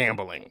just for Exactly.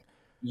 gambling.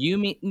 You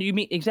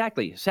mean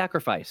exactly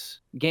sacrifice,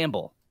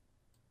 gamble.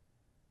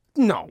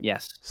 No.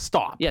 Yes.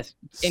 Stop. Yes.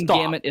 And Stop.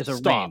 gamut is a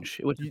Stop.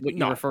 range, which is what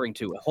No. you're referring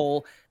to. A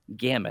whole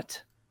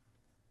gamut.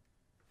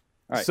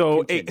 All right,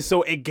 So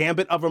continue. a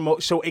gambit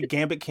of so a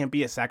gambit can't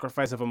be a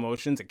sacrifice of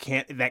emotions. It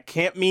can't. That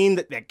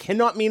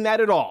cannot mean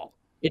that at all.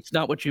 It's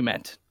not what you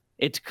meant.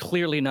 It's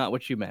clearly not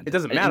what you meant. It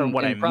doesn't matter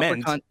what I meant.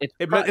 It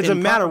in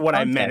doesn't matter proper what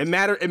I meant.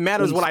 context. It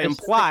matters In what I specific-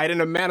 implied,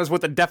 and it matters what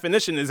the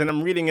definition is, and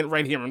I'm reading it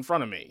right here in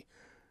front of me.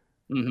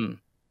 Mm-hmm.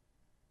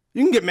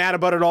 You can get mad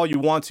about it all you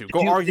want to.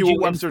 Go argue with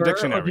Webster Or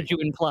Dictionary. did you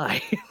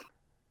imply?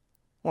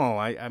 Well,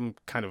 I'm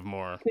kind of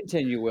more.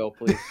 Continue, Will,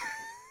 please.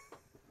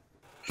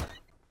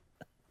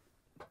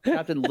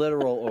 Captain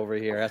Literal over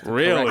here has to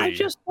Really? correct I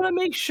just want to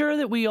make sure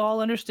that we all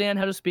understand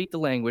how to speak the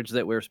language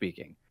that we're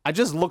speaking. I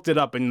just looked it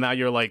up, and now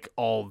you're like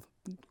all.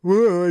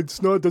 Well,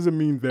 it's not. Doesn't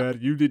mean that.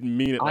 You didn't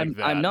mean it like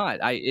that. I'm not.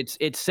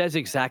 It says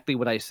exactly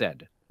what I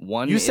said.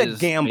 One. You said is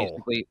gamble.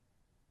 basically-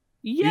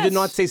 Yes. You did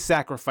not say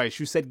sacrifice.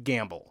 You said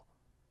gamble.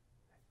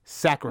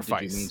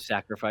 Sacrifice. Did you mean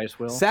sacrifice,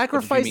 Will? Or did you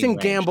Sacrifice mean and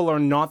range? gamble are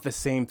not the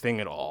same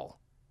thing at all.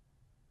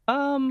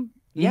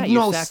 Yeah,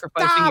 No, you're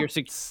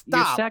sacrificing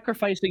stop. you're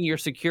sacrificing your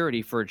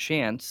security for a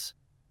chance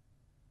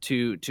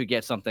to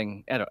get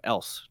something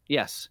else.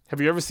 Yes.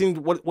 Have you ever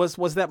seen what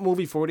was that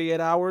movie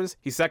 48 Hours?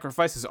 He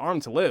sacrificed his arm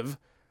to live.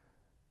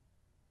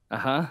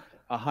 Uh-huh.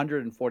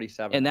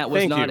 147. And that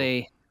was Thank not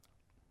you.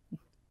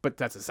 But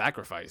that's a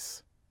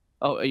sacrifice.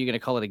 are you going to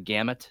call it a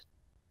gamut?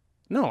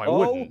 No, I oh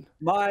wouldn't.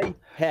 my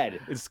head.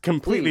 It's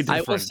completely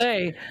Please.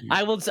 different.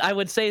 I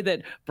would say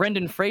that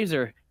Brendan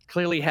Fraser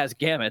clearly has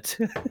gamut.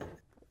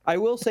 I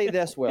will say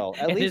this, Will.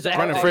 At And least his our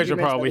Brendan Fraser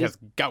arguments probably at has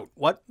gout.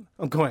 What?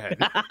 Oh, go ahead.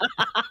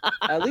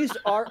 At least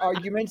our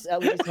arguments at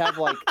least have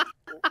like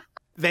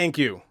Thank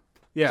you.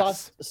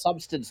 Yes.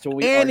 substance to what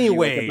we argue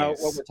with about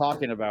Anyways. what we're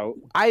talking about.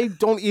 I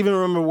don't even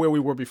remember where we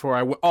were before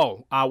I went.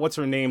 Oh, what's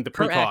her name? The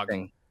Her precog.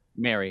 acting,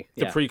 Mary.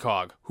 The Yeah.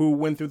 precog, who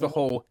went through the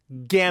whole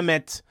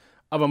gamut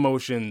of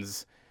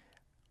emotions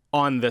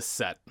on this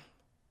set.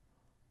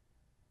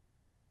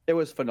 It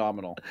was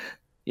phenomenal.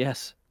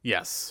 Yes.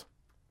 Yes.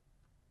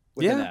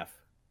 With an Yeah. F.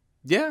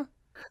 Yeah.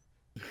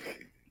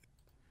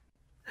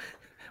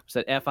 Was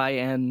that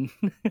FIN?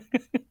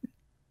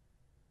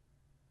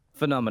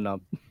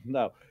 Phenomenon.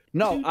 No.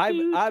 No,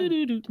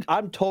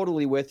 I'm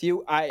totally with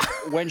you.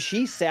 When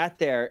she sat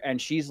there and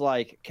she's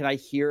like, "Can I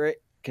hear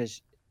it?"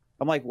 Because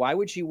I'm like, why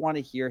would she want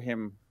to hear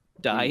him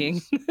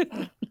dying.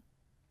 breathe?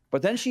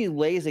 But then she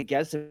lays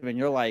against him, and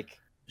you're like,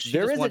 She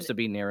There just is wants an- to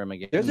be near him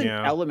again. there's an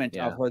Yeah. element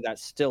Yeah. of her that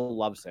still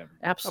loves him,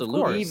 Absolutely.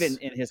 course. even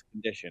in his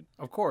condition.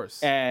 Of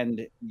course.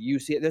 And you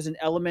see, there's an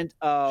element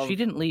of She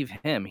didn't leave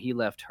him, he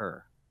left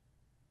her.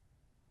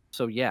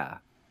 So yeah,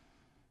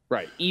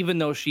 right. even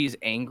though she's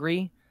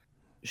angry,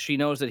 she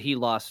knows that he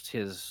lost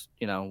his,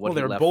 what Well, he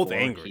they're left both for.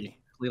 angry. He's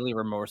clearly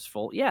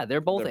remorseful. Yeah, they're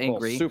both They're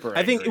angry. super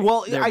I think. angry.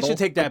 Well, They're I should both-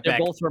 take that they're back.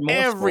 both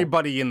remorseful.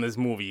 Everybody in this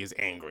movie is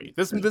angry.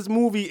 This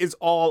movie is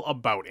all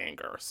about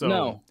anger.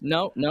 So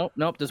No.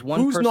 There's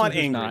one who's person not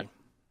who's angry? not.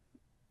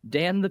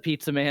 Dan the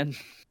pizza man.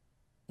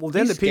 Well,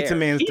 then He's the pizza scared.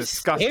 man's He's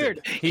disgusted.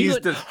 scared. He He's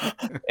would-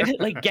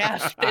 like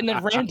gasped and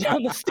then ran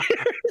down the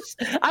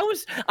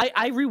stairs.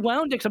 I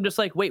rewound it because I'm just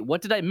like, wait,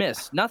 what did I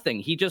miss? Nothing.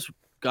 He just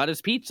got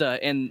his pizza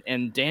and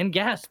Dan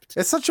gasped.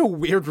 It's such a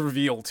weird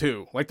reveal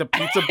too. Like the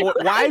pizza boy.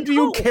 Why do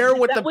you know. care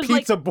what That the was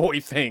like- pizza boy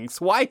thinks?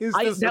 Why is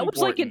this That was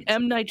like an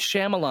important? M. Night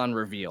Shyamalan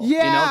reveal.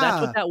 Yeah.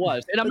 That's what that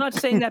was. And I'm not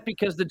saying that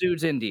because the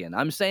dude's Indian.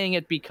 I'm saying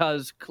it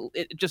because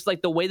just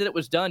like the way that it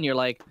was done, you're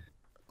like,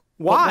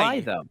 but why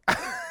though?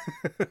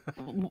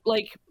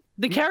 Like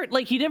the carrot,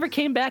 like he never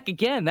came back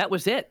again. That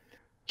was it.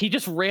 He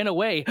just ran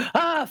away.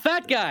 Ah,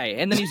 fat guy,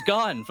 and then he's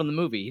gone from the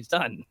movie. He's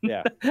done.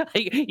 Yeah.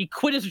 He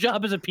quit his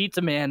job as a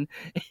pizza man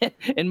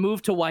and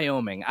moved to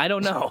Wyoming. I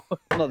don't know.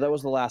 No, that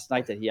was the last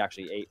night that he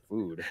actually ate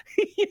food.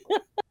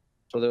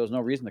 So there was no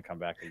reason to come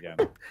back again.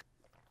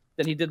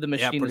 Then he did the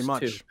Yeah, machinist pretty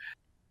much.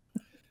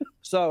 too.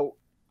 So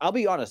I'll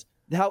be honest,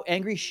 how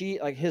angry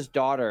his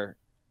daughter,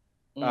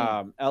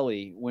 Mm.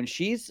 Ellie, when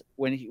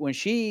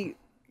she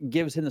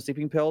gives him the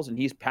sleeping pills and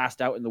he's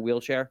passed out in the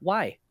wheelchair.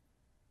 Why?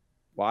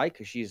 Why?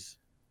 Because she's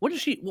What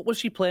was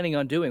she planning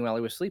on doing while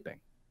he was sleeping?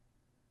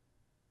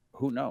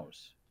 who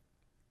knows.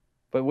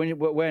 But when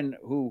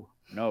who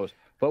knows?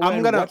 But when,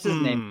 I'm gonna. what's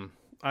his name?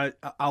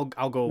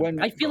 I'll go.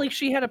 When- I feel like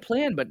she had a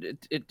plan, but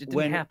it didn't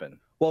When- happen.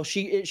 Well,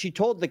 she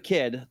told the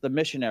kid, the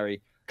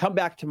missionary, come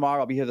back tomorrow.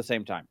 I'll be here the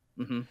same time.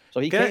 Hmm. So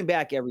he Can I- came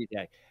back every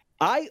day.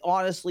 I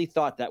honestly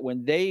thought that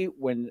when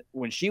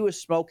she was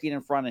smoking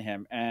in front of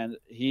him and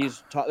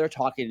they're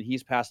talking and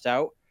he's passed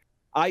out,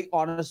 I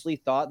honestly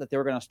thought that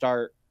they're going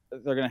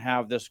to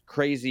have this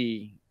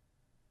crazy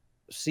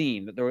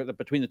scene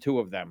between the two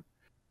of them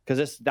because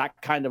it's that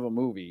kind of a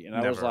movie. And I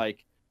was Never.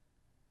 like,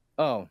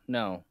 Oh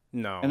no.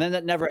 No. and then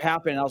that never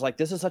happened. I was like,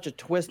 this is such a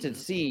twisted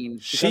scene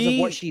because of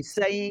what she's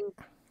saying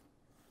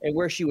and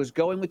where she was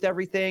going with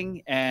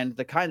everything and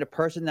the kind of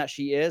person that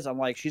she is. I'm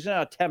like, she's going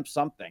to attempt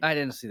something. I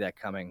didn't see that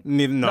coming.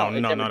 No, it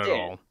never not at did.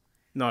 all.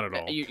 Not at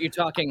all. You're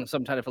talking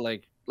some kind of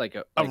like like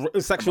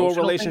a sexual emotional thing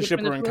relationship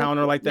between or the two?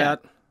 encounter like Yeah.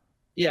 that.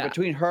 Yeah,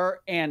 between her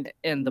and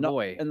and the no-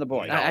 boy. and the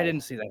boy. I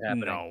didn't see that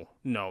happening. No.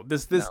 No.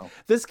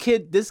 This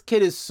kid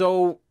is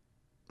so.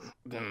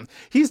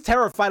 He's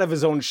terrified of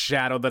his own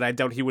shadow that I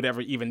doubt he would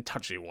ever even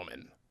touch a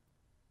woman.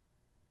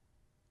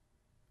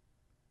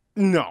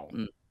 No,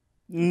 Mm.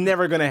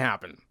 never gonna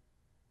happen.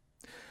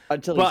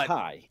 Until But- he's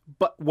high.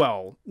 But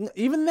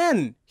even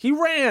then, he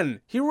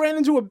ran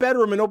into a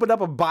bedroom and opened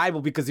up a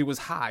Bible because he was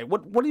high.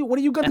 What are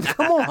you gonna?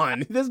 Come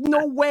on, there's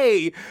no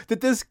way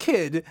that this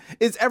kid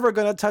is ever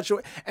gonna touch.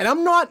 And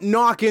I'm not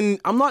knocking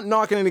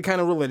any kind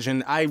of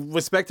religion. I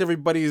respect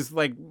everybody's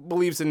like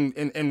beliefs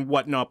and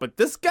whatnot. But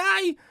this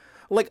guy,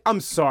 like,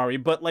 I'm sorry,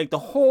 but like the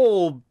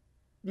whole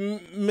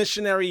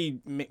missionary,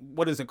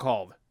 what is it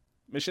called?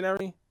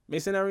 Masonries?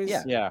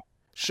 Yeah.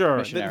 Sure,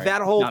 Missionary.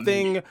 that whole Not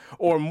thing,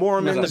 or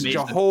Mormons, Mason.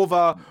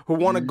 Jehovah, who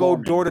want to go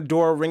Mormon. door to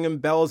door ringing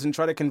bells and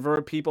try to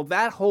convert people.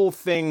 That whole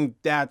thing,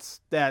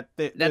 that's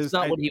That's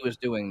not what he was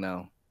doing,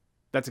 though.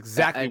 That's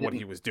exactly I what didn't-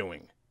 he was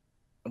doing.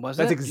 Was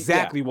That's it?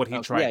 exactly what he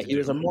Okay. tried Yeah, to he do.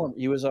 was a Mormon.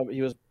 He was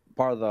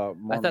part of the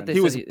Mormon. thought they He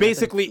said was he- I thought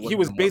basically he he wasn't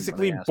was a Mormon when I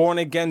basically asked. born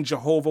again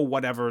Jehovah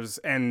whatevers,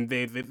 and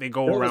they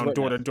go Jehovah's around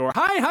door to Witness. door.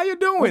 Hi, how you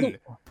doing?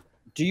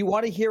 Do you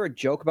want to hear a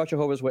joke about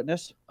Jehovah's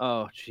Witness?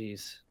 Oh,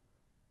 jeez.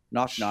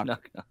 Knock, knock.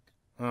 Knock, knock.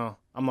 Oh,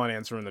 I'm not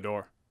answering the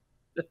door.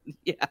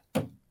 Yeah.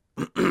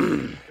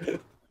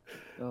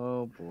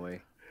 Oh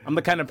boy. I'm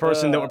the kind of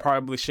person that would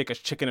probably shake a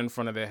chicken in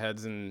front of their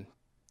heads and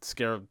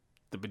scare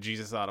the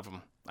bejesus out of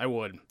them. I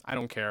would. I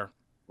don't care.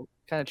 What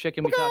kind of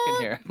chicken we talking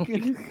here?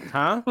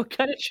 Huh? What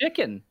kind of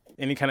chicken?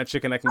 Any kind of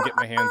chicken I can get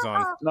my hands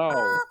on.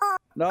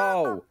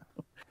 No.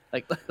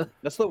 Like,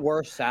 That's the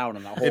worst sound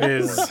in the whole It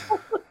is.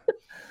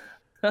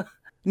 world.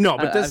 No,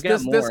 but I've got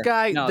this more.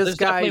 guy No, this there's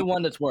guy definitely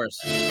one that's worse.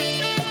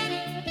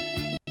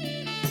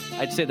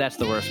 I'd say that's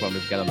the worst one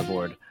we've got on the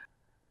board.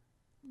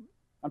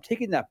 I'm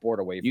taking that board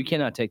away from You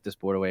cannot take this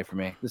board away from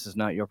me. This is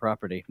not your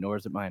property, nor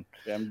is it mine.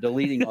 you. I'm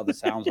deleting all the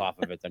sounds off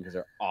of it then because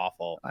they're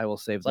awful. I will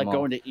save It's them like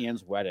all. going to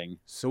Ian's wedding.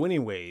 So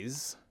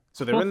anyways,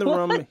 so they're in the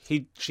room.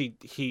 He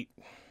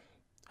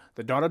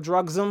the daughter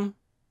drugs him.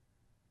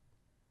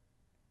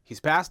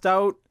 He's passed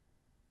out.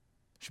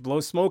 She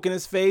blows smoke in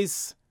his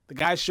face. The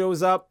guy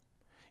shows up.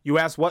 You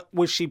ask what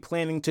was she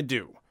planning to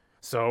do?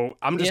 So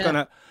I'm just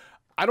Yeah.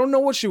 I don't know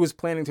what she was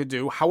planning to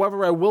do.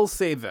 However, I will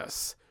say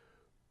this.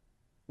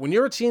 When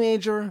you're a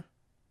teenager,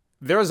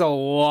 there's a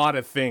lot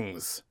of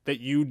things that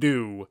you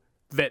do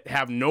that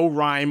have no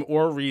rhyme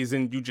or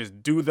reason. You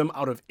just do them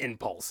out of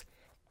impulse.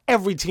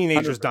 Every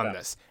teenager's done 100%.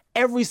 this.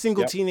 Every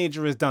single Yep.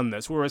 teenager has done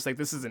this, where it's like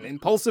this is an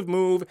impulsive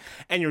move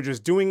and you're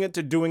just doing it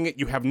to doing it.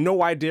 You have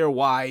no idea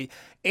why.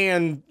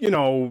 And, you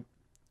know,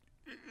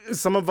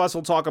 some of us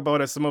will talk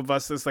about it. Some of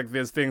us, it's like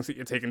there's things that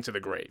you're taking to the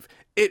grave.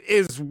 It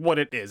is what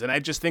it is. And I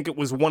just think it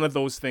was one of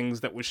those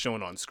things that was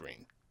shown on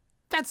screen.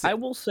 That's it. I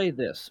will say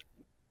this.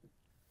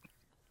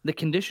 The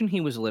condition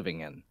he was living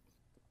in,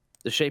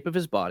 the shape of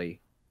his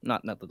body,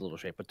 not the little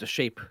shape, but the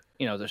shape,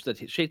 you know, the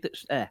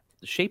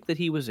shape that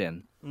he was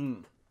in,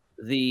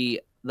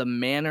 the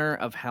manner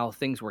of how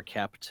things were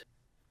kept,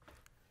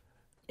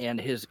 and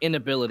his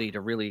inability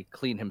to really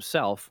clean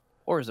himself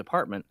or his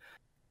apartment,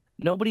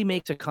 nobody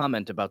makes a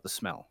comment about the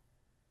smell.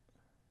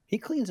 He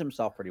cleans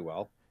himself pretty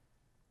well.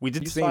 We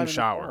did You see saw it him in the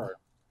shower. car.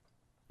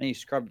 And he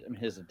scrubbed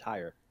his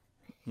entire.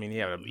 I mean, he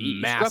had a He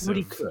massive. scrubbed what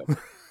he could.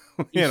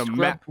 he, had a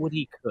scrubbed what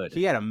he could.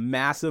 he had a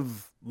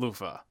massive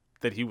loofah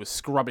that he was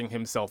scrubbing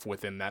himself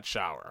with in that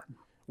shower.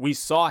 We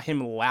saw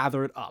him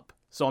lathered up.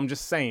 So I'm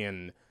just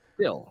saying.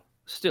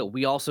 Still,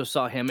 we also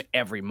saw him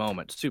every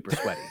moment, super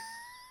sweaty.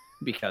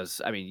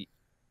 Because, I mean,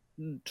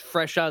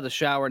 fresh out of the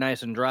shower,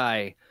 nice and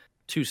dry,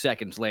 2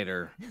 seconds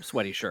later,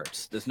 sweaty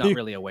shirts. There's not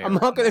really a way I'm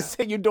around not going to that.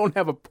 say you don't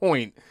have a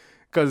point,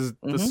 because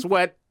the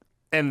sweat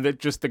and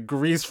just the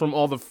grease from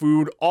all the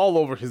food all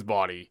over his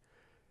body,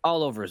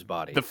 All over his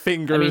body. the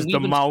fingers, we the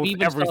even- mouth, we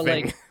even saw,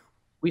 everything.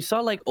 we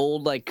saw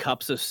old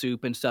cups of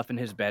soup and stuff in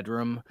his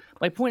bedroom.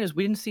 My point is,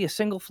 we didn't see a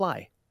single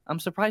fly. I'm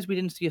surprised we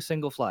didn't see a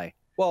single fly.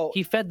 Well,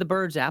 He fed the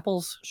birds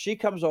apples. she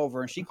comes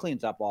over and she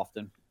cleans up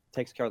often,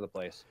 takes care of the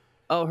place.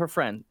 Oh, her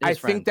friend. I his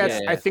friend. think that's Yeah,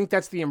 yeah. I think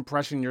that's the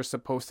impression you're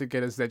supposed to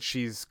get, is that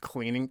she's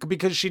cleaning,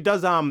 because she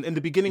does in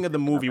the beginning of the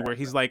movie where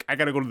he's like, I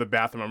gotta go to the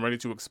bathroom, I'm ready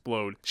to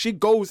explode. She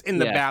goes in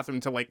the Yeah. bathroom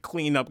to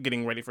clean up,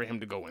 getting ready for him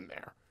to go in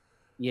there.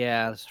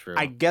 Yeah, that's true.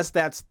 I guess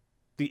that's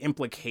the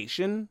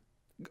implication.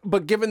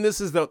 But given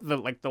this is the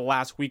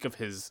last week of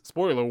his,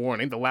 spoiler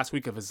warning, the last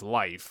week of his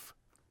life.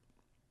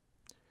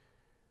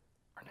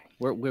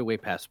 We're way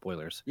past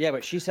spoilers. Yeah,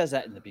 but she says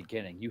that in the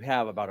beginning. You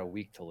have about a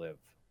week to live,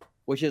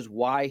 which is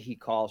why he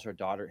calls her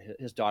daughter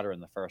his daughter in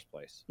the first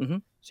place.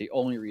 Mhm. It's the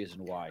only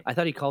reason why. I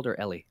thought he called her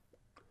Ellie.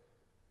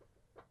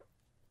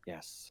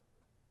 Yes.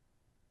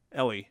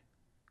 Ellie.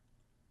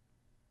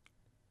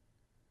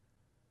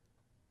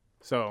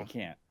 So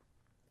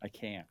I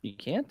can't. You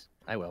can't?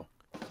 I will.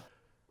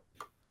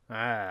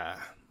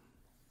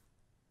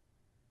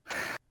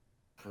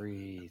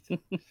 Breathe.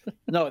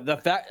 No, the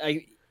fact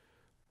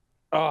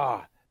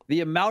the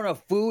amount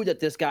of food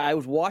that this guy, I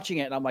was watching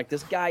it and I'm like,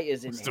 this guy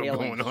is Still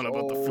inhaling going on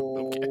about the food,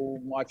 okay. so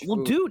much Well,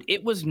 food. dude,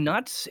 it was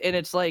nuts, and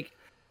it's like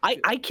I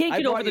can't I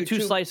get over brought the you 2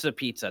 two- slices of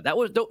pizza. That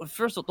was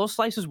first of all, those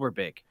slices were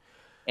big,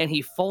 and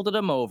he folded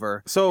them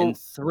over So- and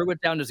threw it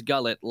down his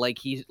gullet like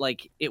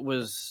it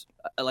was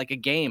like a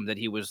game that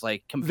he was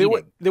like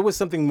competing. There was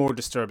something more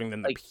disturbing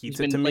than the Like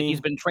pizza to me. he's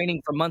been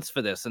training for months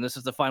for this, and this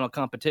is the final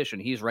competition.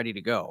 He's ready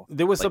to go.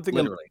 There was like, something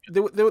literally.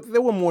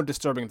 there were more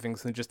disturbing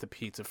things than just the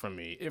pizza for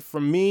me.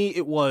 For me,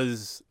 it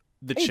was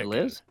the Hey, chicken.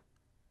 Liz.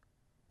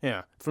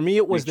 Yeah, for me,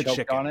 it was You the choked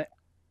chicken. on it.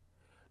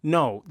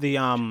 No, the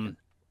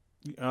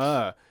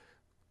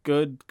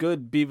good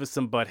Beavis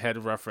and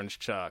Butthead reference,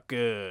 Chuck.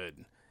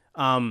 Good.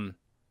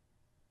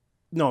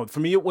 No, for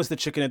me, it was the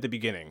chicken at the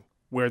beginning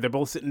where they're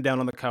both sitting down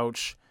on the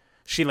couch.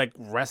 She like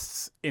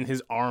rests in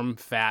his arm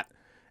fat,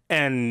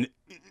 and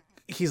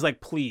he's like,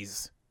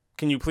 "Please,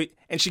 can you please?"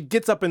 And she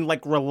gets up and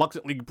like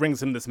reluctantly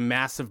brings him this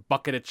massive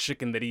bucket of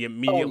chicken that he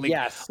immediately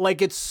yes.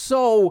 like. It's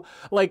so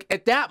like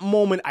at that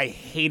moment I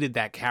hated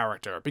that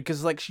character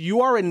because like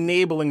you are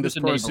enabling this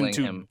Just person enabling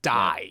to him,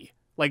 die.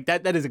 Like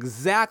that is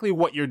exactly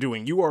what you're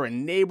doing. You are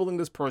enabling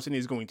this person.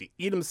 He's going to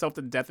eat himself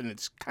to death, and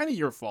it's kind of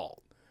your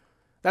fault.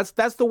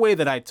 That's the way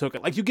that I took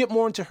it. Like you get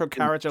more into her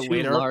character 2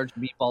 later large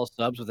meatball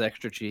subs with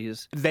extra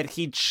cheese. that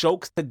he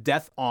chokes to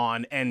death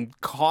on and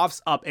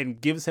coughs up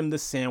and gives him the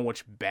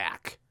sandwich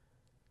back.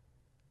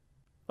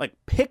 Like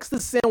picks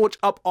the sandwich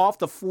up off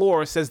the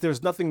floor, says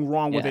there's nothing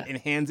wrong with Yeah. it, and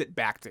hands it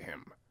back to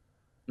him.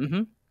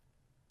 Mm-hmm.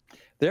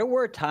 There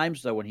were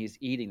times though when he's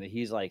eating that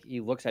he's like, he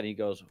looks at it, he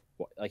goes,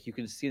 like you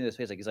can see in his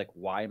face, like he's like,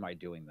 why am I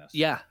doing this?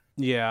 Yeah,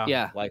 Yeah.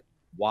 yeah. Like,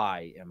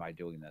 why am I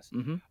doing this?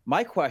 Mm-hmm.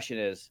 My question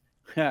is,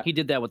 the He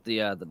did that with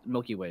the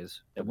Milky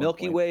Ways. at one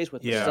Milky point. Ways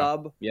with Yeah. the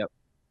sub. Yep.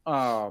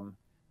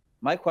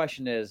 My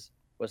question is,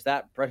 was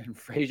that Brendan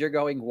Fraser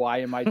going, why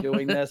am I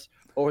doing this?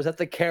 Or was that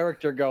the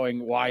character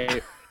going,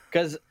 why?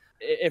 Because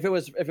if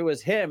it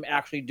was him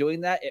actually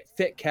doing that, it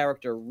fit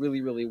character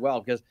really, really well.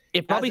 Because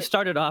It probably it-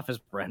 started off as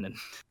Brendan,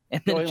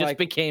 and then it Going just like,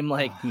 became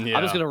like, Yeah.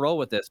 I'm just gonna roll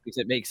with this because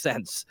it makes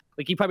sense.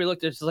 Like he probably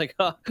looked at it just like,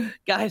 oh,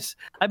 guys,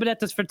 I've been at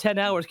this for 10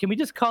 hours. Can we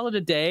just call it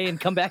a day and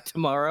come back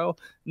tomorrow?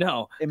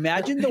 No,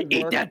 imagine the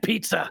eat work, that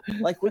pizza.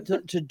 like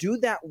to do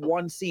that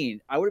one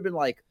scene. I would have been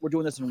like, we're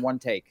doing this in one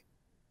take,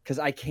 because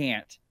I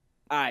can't.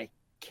 I'd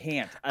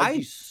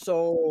be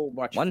so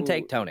much One food.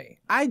 take, Tony.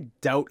 I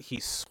doubt he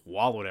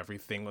swallowed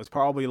everything. It was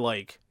probably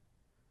like,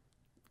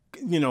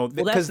 you know,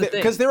 Well, that's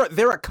because the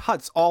there are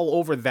cuts all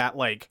over that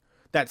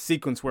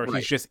sequence where Right.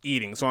 he's just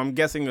eating. So I'm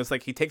guessing it's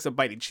like he takes a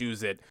bite, he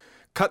chews it,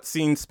 cut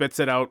scene, spits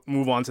it out,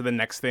 move on to the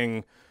next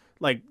thing.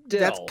 Like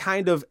that's Still.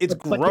 kind of it's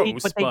But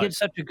gross. they did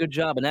such a good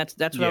job, and that's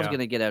what I was Yeah. going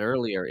to get at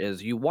earlier.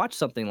 Is you watch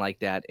something like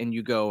that and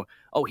you go,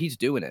 "Oh, he's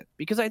doing it,"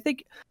 because I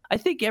think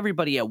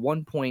everybody at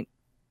one point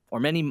or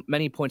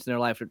many points in their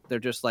life they're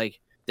just like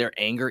they're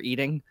anger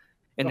eating,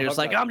 and they're just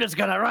like, Okay. "I'm just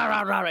gonna rah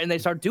rah rah," and they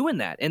start doing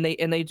that, and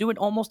they do it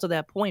almost to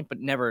that point, but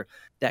never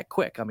that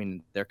quick. I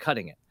mean, they're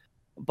cutting it.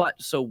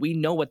 But so we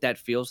know what that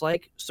feels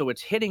like. So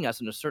it's hitting us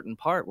in a certain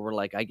part where we're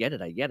like, I get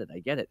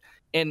it.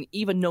 And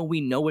even though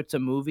we know it's a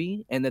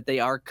movie and that they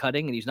are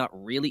cutting and he's not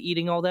really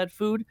eating all that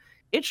food,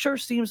 it sure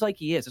seems like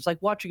he is. It's like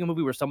watching a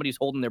movie where somebody's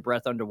holding their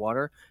breath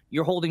underwater.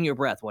 You're holding your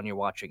breath when you're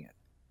watching it.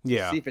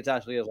 Yeah. See if it's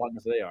actually as long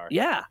as they are.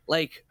 Yeah.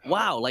 Like,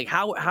 wow. Like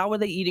how are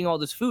they eating all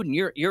this food? And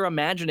you're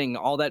imagining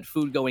all that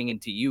food going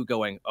into you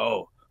going,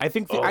 oh. I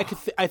think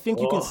I think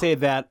you can say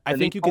that. I And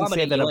think the you can say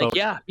comedy, that you're about. like,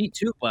 yeah, me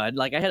too, bud.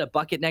 Like I had a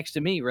bucket next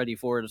to me ready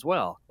for it as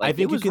well. Like, I it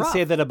think you was can rough.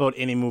 say that about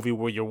any movie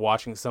where you're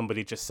watching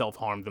somebody just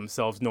self-harm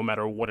themselves, no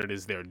matter what it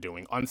is they're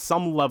doing. On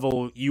some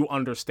level, you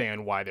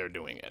understand why they're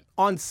doing it.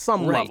 On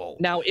some Right. level.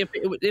 Now,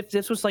 if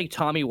this was like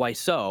Tommy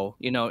Wiseau,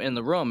 in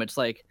the room, it's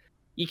like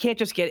you can't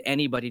just get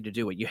anybody to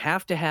do it. You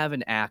have to have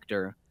an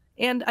actor,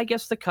 and I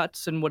guess the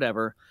cuts and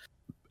whatever,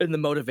 and the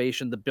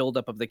motivation, the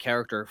buildup of the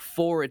character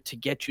for it to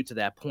get you to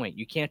that point.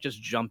 You can't just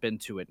jump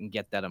into it and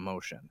get that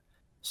emotion.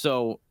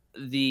 So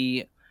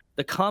the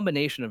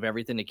combination of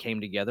everything that came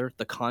together,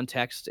 the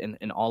context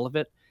and all of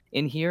it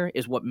in here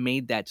is what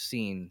made that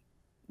scene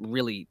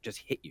really just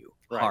hit you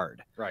Right.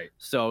 hard. Right.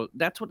 So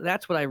that's what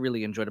I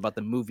really enjoyed about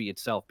the movie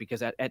itself,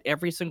 because at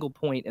every single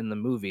point in the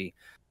movie,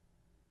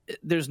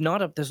 there's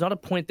not a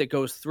point that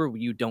goes through where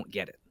you don't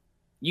get it.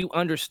 You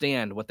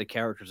understand what the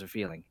characters are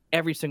feeling,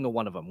 every single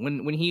one of them.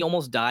 When he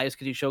almost dies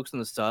because he chokes on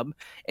the sub,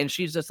 and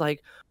she's just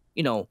like,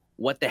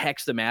 what the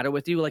heck's the matter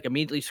with you? Like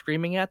immediately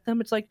screaming at them.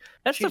 It's like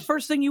that's the She's-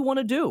 first thing you want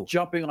to do.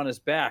 Jumping on his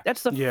back.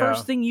 That's the Yeah.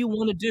 first thing you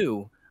want to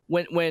do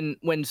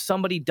when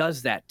somebody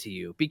does that to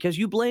you, because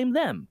you blame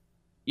them.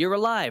 You're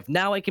alive.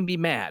 Now I can be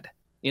mad.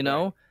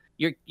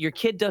 Your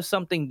kid does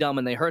something dumb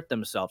and they hurt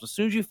themselves. As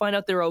soon as you find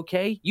out they're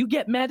okay, you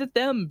get mad at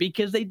them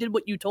because they did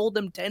what you told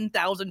them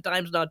 10,000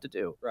 times not to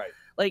do. Right.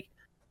 Like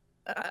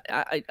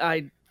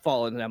I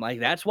fall into them like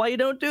that's why you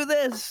don't do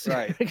this.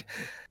 Right.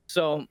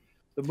 So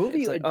The movie,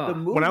 It's like, the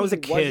movie when I was a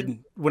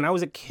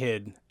wasn't-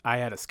 kid, I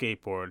had a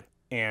skateboard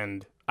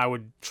and I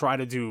would try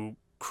to do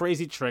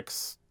crazy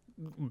tricks,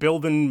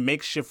 building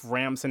makeshift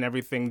ramps and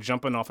everything,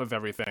 jumping off of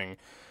everything.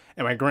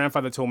 And my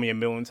grandfather told me a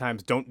million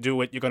times, don't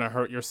do it, you're going to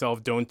hurt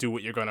yourself. Don't do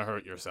it, you're going to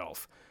hurt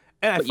yourself.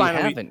 And But I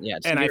finally, you haven't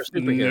yet. So and you're a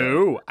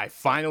superhero. no, I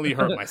finally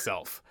hurt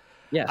myself.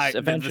 Yes, The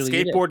eventually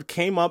you did. skateboard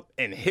came up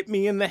and hit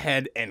me in the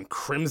head and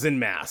Crimson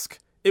Mask.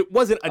 It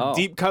wasn't a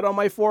deep cut on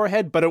my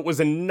forehead, but it was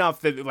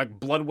enough that like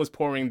blood was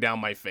pouring down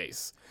my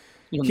face.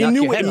 You'll He knock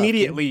knew your head off, dude.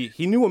 immediately.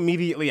 He knew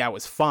immediately I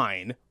was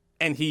fine,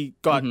 and he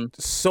got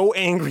so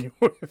angry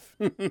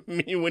with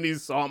me when he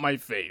saw my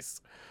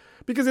face,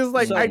 because it's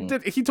like So-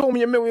 He told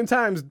me a million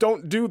times,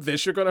 "Don't do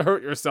this. You're gonna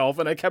hurt yourself,"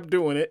 and I kept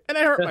doing it, and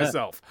I hurt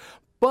myself.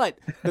 But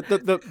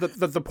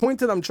the point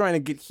that I'm trying to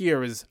get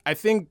here is, I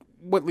think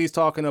what Lee's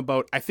talking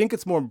about, I think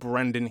it's more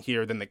Brendan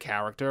here than the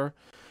character.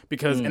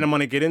 Because, and I'm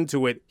going to get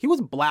into it, he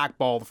was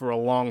blackballed for a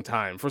long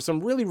time for some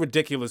really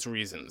ridiculous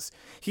reasons.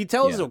 He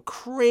tells a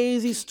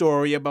crazy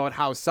story about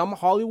how some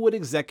Hollywood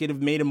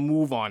executive made a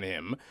move on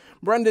him.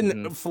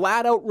 Brendan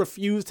flat out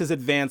refused his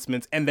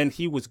advancements, and then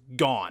he was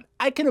gone.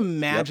 I can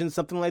imagine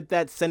something like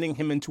that sending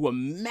him into a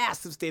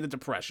massive state of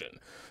depression.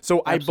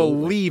 So I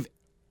believe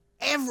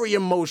every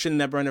emotion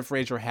that Brendan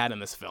Fraser had in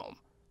this film.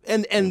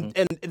 And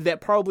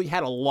that probably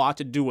had a lot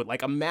to do with,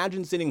 like,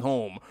 imagine sitting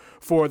home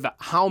for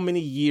how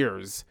many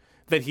years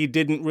that he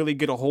didn't really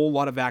get a whole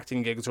lot of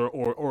acting gigs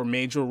or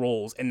major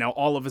roles, and now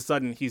all of a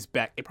sudden he's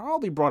back. It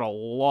probably brought a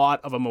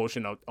lot of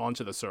emotion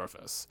onto the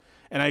surface.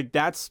 And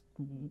that's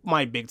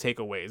my big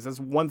takeaways. That's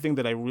one thing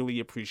that I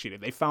really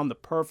appreciated. They found the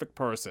perfect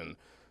person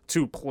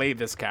to play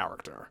this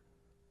character.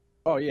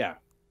 Oh yeah,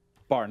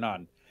 bar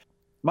none.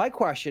 My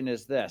question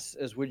is this: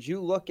 would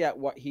you look at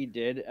what he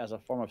did as a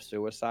form of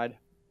suicide?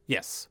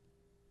 Yes.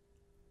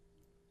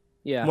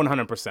 Yeah.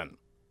 100%.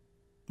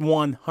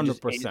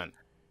 100%.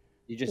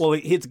 You just Well,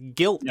 it's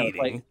guilt You know,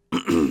 it's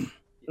eating.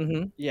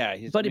 hmm yeah.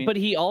 He's, But I mean, but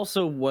he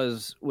also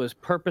was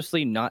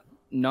purposely not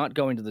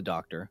going to the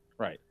doctor.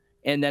 right.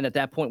 And then at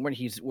that point where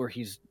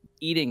he's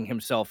eating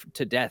himself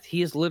to death,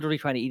 he is literally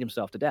trying to eat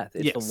himself to death.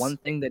 It's Yes. the one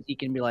thing that he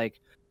can be like,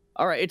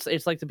 all right,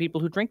 it's like the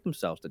people who drink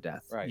themselves to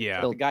death. Right.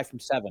 Yeah. The guy from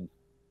Seven.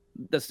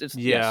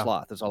 Yeah,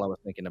 Sloth. That's all I was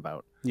thinking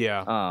about.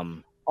 Yeah.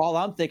 All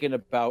I'm thinking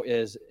about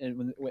is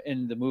in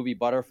the movie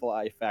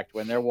Butterfly Effect,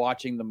 when they're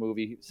watching the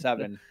movie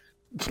Seven,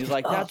 he's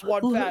like, "That's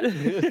one fat." Look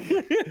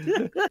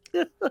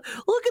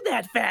at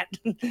that fat.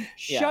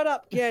 Shut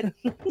up, kid.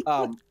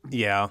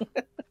 Yeah.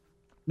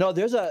 No,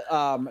 there's a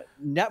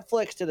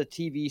Netflix did a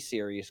TV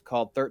series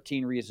called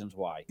 13 Reasons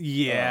Why.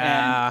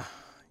 Yeah.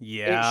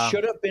 Yeah. It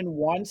should have been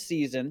one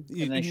season,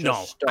 and they should have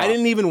No, stopped. I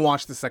didn't even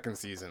watch the second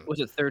season. Was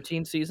it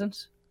 13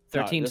 seasons?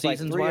 No, 13 there's like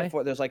seasons? three or Why?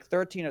 four- there's like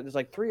 13. There's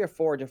like 3 or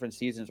 4 different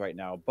seasons right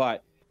now,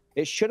 but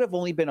it should have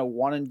only been a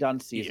one and done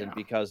season Yeah.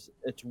 because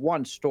it's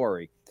one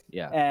story.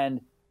 Yeah.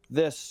 And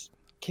this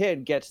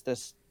kid gets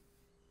this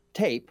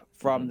tape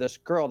from this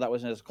girl that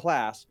was in his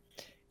class,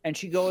 and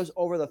she goes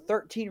over the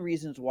 13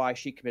 reasons why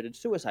she committed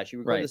suicide. She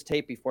recorded Right. this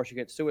tape before she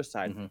gets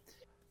suicide. Mhm.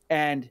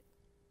 And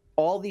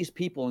all these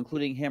people,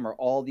 including him, are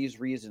all these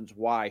reasons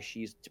why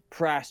she's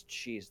depressed,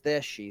 she's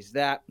this, she's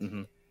that.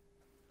 Mhm.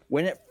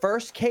 When it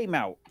first came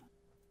out,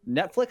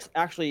 Netflix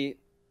actually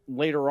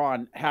later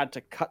on had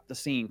to cut the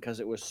scene because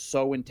it was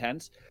so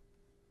intense.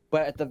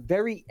 But at the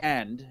very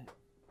end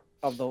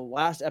of the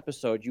last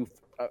episode,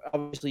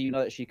 obviously you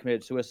know that she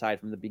committed suicide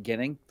from the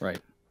beginning. Right.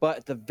 But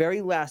at the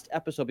very last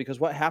episode, because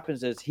what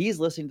happens is he's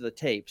listening to the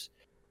tapes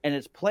and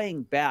it's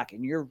playing back,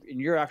 and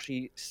you're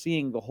actually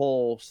seeing the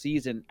whole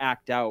season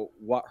act out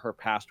what her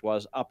past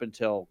was up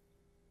until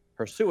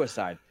her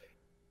suicide.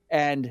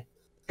 And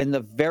in the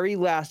very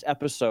last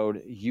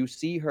episode, you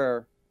see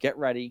her get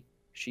ready.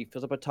 She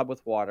fills up a tub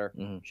with water.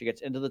 Mhm. She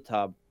gets into the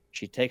tub.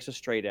 She takes a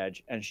straight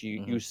edge, and you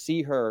Mhm.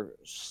 see her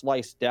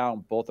slice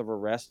down both of her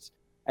wrists,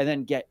 and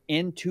then get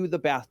into the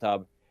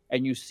bathtub,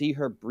 and you see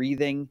her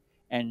breathing,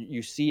 and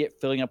you see it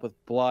filling up with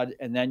blood,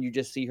 and then you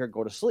just see her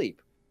go to sleep.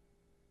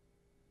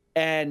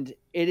 And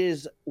it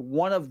is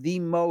one of the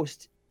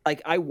most,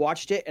 like, I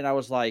watched it and I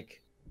was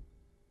like,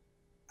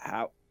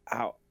 how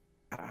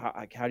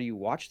do you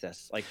watch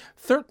this? Like,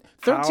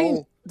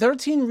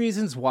 13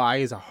 Reasons Why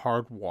is a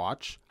hard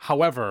watch.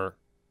 However,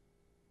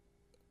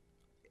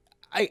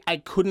 I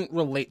couldn't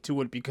relate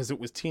to it because it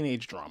was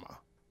teenage drama.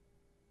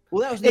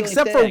 well, that was the only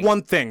Except for thing.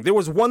 one thing. There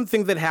was one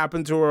thing that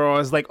happened to her where I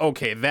was like,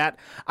 okay, that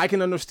I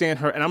can understand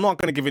her. And I'm not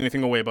going to give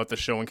anything away about the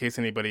show in case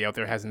anybody out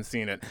there hasn't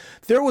seen it.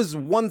 There was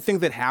one thing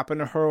that happened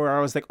to her where I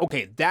was like,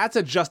 okay, that's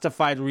a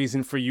justified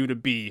reason for you to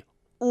be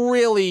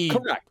really,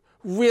 Correct.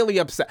 really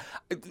upset.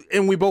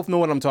 And we both know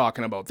what I'm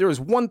talking about. There was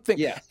one thing.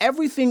 Yes.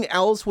 Everything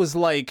else was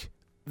like,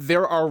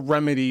 there are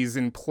remedies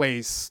in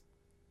place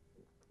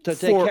To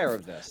take care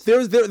of this.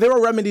 there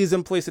are remedies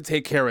in place to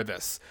take care of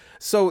this.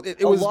 So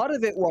it was a lot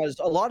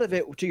of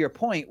it, to your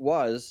point,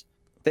 was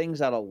things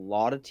that a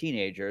lot of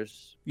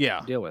teenagers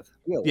yeah. Deal with.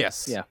 deal with.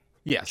 Yes. Yeah.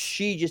 Yes.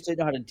 She just didn't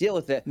know how to deal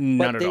with it.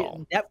 None but at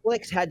all.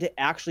 Netflix had to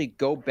actually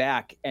go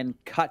back and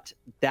cut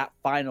that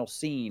final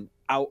scene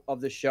out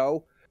of the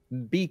show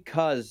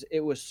because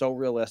it was so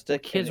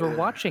realistic. The kids and were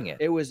watching it.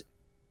 It was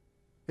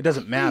It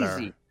doesn't matter.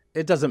 crazy.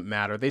 It doesn't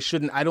matter. They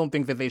shouldn't. I don't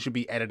think that they should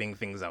be editing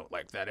things out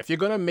like that. If you're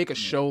gonna make a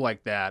show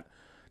like that,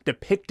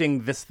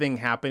 depicting this thing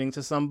happening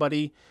to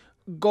somebody,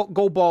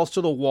 go balls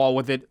to the wall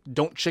with it.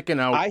 Don't chicken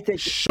out. I think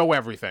show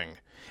everything.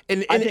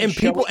 And think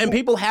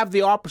people have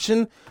the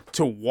option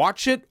to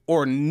watch it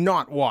or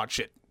not watch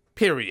it.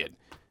 Period.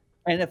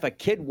 And if a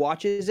kid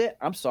watches it,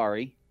 I'm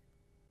sorry,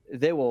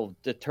 they will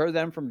deter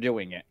them from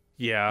doing it.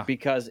 Yeah.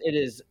 Because it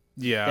is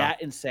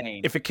that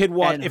insane. If a kid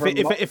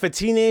if a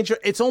teenager,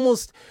 it's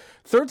almost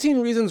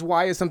 13 Reasons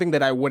Why is something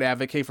that I would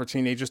advocate for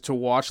teenagers to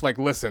watch. Like,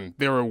 listen,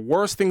 there are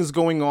worse things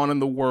going on in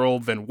the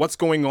world than what's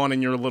going on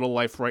in your little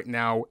life right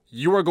now.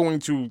 You are going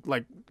to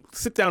like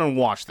sit down and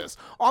watch this.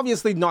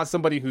 Obviously not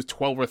somebody who's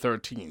 12 or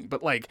 13,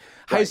 but like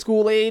high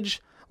school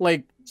age,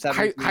 like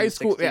 17, high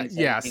school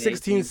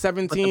 16,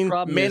 17,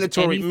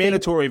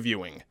 mandatory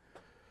viewing.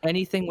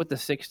 Anything with the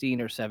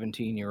 16 or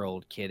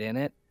 17-year-old kid in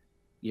it,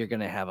 you're going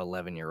to have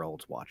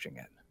 11-year-olds watching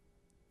it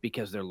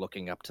because they're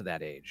looking up to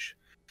that age.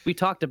 We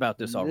talked about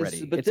this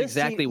already. It's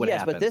exactly what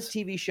happens. Yes, but this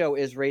TV show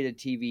is rated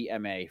TV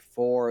MA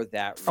for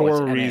that reason.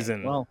 For a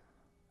reason. Well,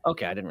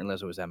 okay, I didn't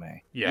realize it was MA.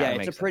 Yeah,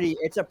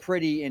 it's a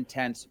pretty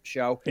intense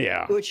show.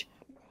 Yeah. Which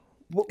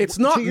it's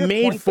not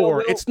made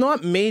for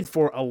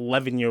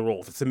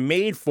 11-year-olds. It's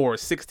made for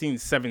 16,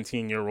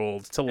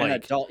 17-year-olds to like an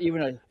adult,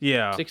 even a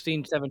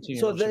 16,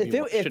 17-year-olds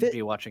shouldn't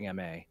be watching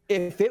MA.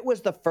 If it was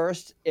the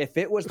first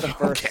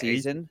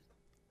season,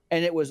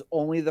 and it was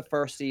only the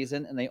first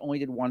season, and they only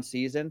did one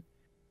season,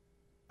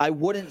 I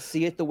wouldn't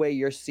see it the way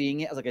you're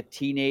seeing it as like a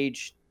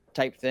teenage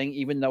type thing,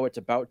 even though it's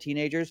about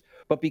teenagers.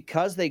 But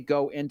because they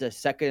go into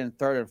second and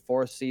third and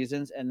fourth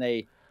seasons, and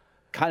they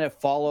kind of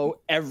follow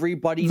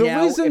everybody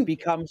it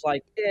becomes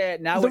like the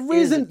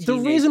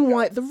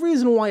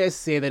reason why I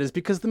say that is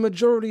because the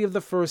majority of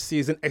the first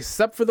season,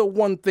 except for the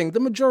one thing, the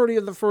majority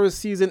of the first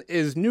season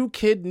is new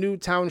kid, new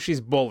town,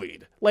 she's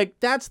bullied. Like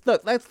that's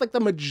like the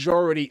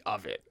majority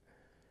of it.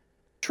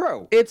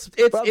 True. It's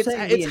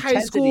high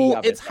school.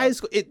 It's high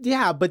school.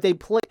 But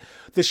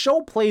the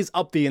show plays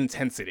up the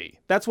intensity.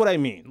 That's what I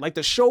mean. Like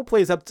the show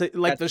plays up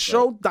to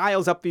show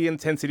dials up the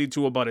intensity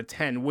to about a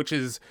 10, which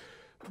is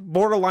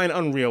borderline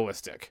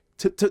unrealistic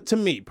to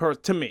me.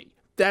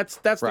 That's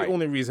the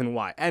only reason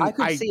why. And I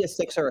could see a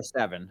 6 or a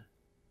 7.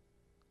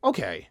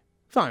 Okay,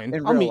 fine.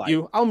 I'll meet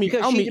you. I'll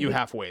meet you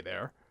halfway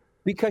there.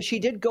 Because she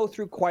did go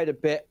through quite a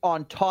bit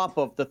on top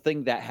of the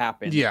thing that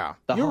happened. Yeah,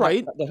 you're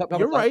right.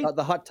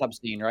 The hot tub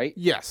scene, right?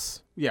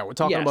 Yes. Yeah, we're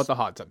talking about the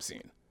hot tub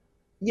scene.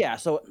 Yeah,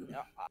 so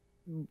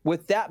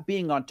with that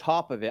being on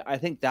top of it, I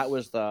think that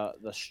was the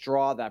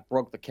straw that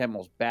broke the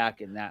camel's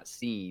back in that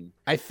scene.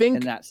 I think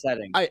in that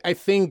setting. I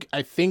think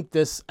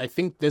this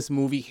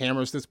movie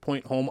hammers this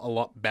point home a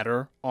lot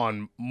better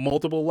on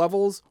multiple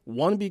levels.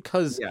 One,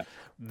 because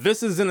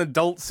this is an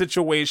adult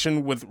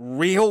situation with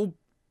real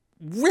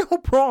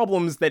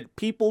problems that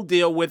people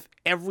deal with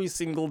every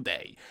single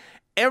day.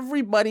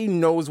 Everybody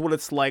knows what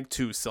it's like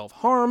to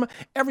self-harm.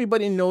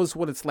 Everybody knows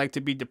what it's like to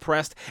be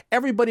depressed.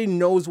 Everybody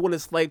knows what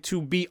it's like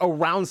to be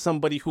around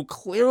somebody who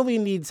clearly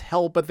needs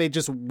help, but they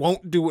just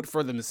won't do it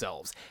for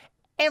themselves.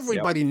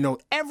 Everybody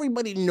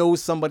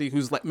knows somebody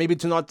who's like, maybe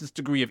to not this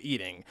degree of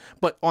eating,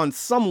 but on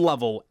some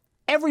level,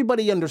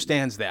 everybody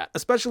understands that,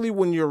 especially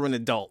when you're an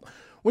adult.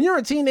 When you're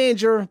a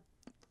teenager,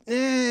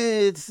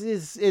 it's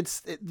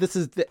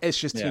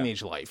just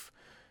teenage life.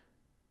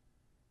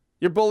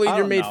 You're bullied,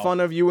 you're made fun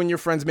of, you and your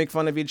friends make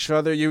fun of each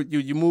other,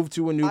 you move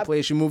to a new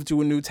place, you move to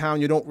a new town,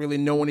 you don't really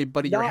know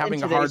anybody, you're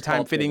having a hard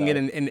time fitting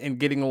in and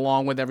getting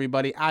along with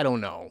everybody. I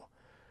don't know.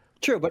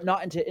 True, but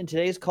not in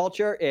today's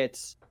culture,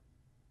 it's,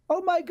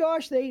 oh my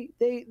gosh, they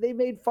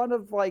made fun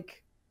of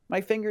like my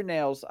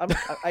fingernails.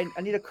 I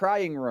need a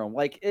crying room.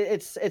 Like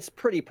it's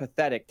pretty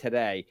pathetic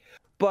today.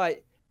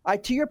 But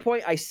to your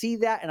point, I see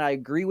that and I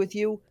agree with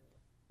you.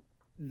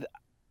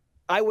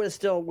 I would have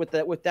still with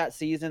that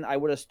season. I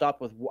would have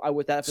stopped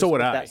with that episode,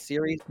 that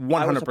series.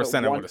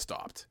 100%, I would have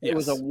stopped. Yes. It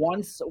was a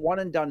one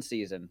and done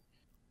season.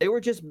 They were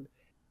just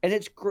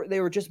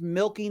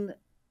milking.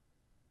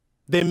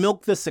 They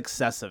milked the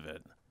success of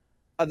it.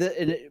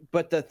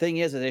 But the thing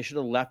is, they should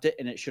have left it,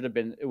 and it should have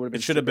been.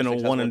 It should have been a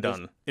one and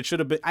done. It should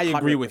have been. I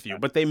agree with you,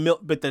 but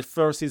But the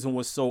first season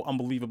was so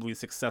unbelievably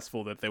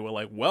successful that they were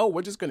like, "Well,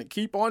 we're just going to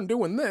keep on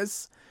doing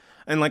this."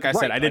 And like I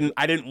said,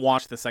 I didn't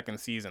watch the second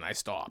season. I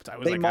stopped.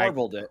 They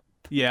marveled it.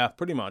 Yeah,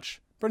 pretty much.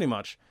 But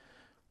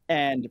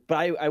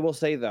I will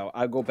say though,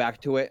 I'll go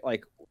back to it.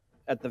 Like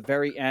at the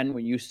very end,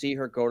 when you see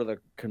her go to the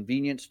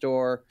convenience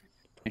store,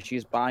 and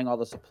she's buying all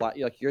the supply,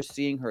 like you're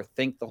seeing her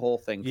think the whole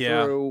thing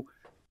through.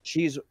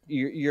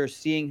 You're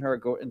seeing her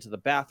go into the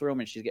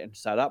bathroom, and she's getting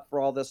set up for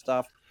all this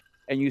stuff,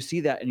 and you see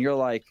that, and you're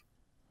like,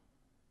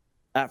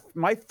 at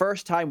my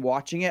first time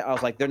watching it, I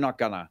was like,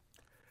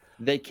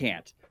 they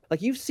can't.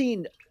 Like you've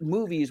seen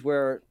movies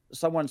where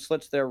someone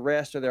slits their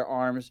wrist or their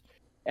arms,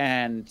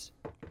 and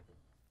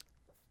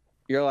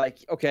you're like,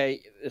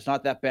 okay, it's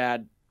not that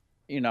bad,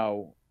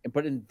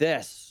 But in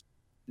this,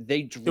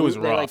 it was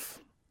rough.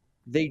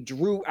 They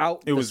drew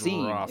out the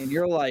scene, rough. And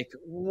you're like,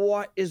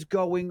 what is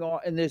going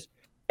on in this?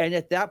 And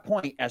at that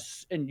point,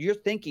 and you're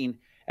thinking,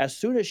 as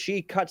soon as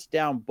she cuts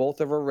down both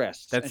of her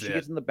wrists and she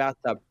gets in the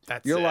bathtub,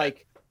 you're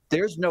like,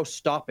 There's no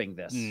stopping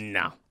this.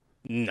 No.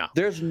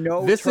 There's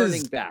no This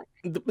turning is- back.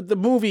 The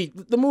movie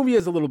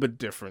is a little bit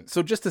different.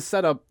 So just to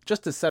set up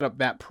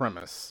that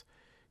premise,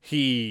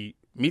 he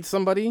meets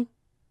somebody,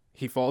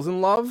 he falls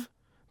in love,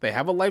 they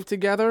have a life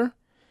together.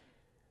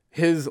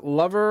 His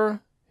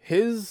lover,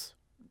 his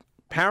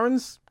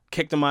parents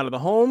kicked him out of the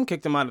home,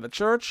 kicked him out of the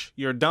church.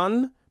 You're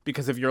done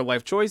because of your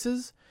life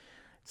choices.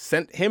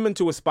 Sent him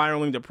into a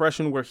spiraling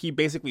depression where he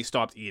basically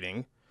stopped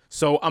eating.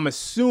 So I'm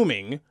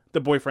assuming the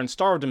boyfriend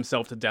starved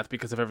himself to death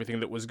because of everything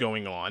that was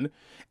going on.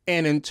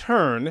 And in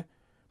turn,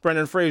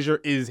 Brendan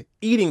Fraser is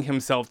eating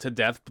himself to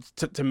death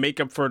to make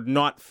up for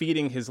not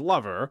feeding his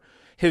lover.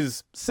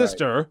 His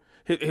sister,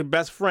 his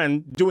best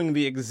friend, doing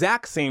the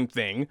exact same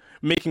thing,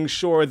 making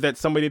sure that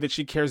somebody that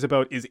she cares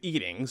about is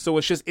eating. So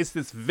it's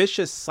this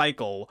vicious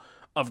cycle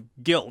of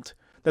guilt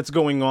that's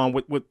going on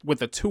with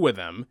the two of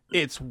them.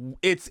 It's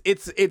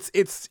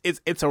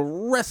a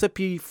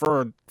recipe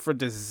for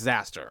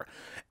disaster.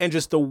 And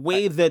just the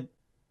way that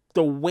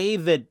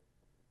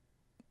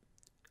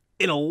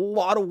in a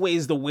lot of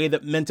ways, the way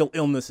that mental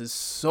illness is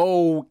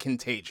so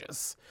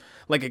contagious.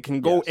 Like it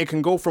can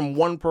go from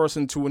one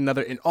person to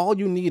another, and all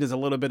you need is a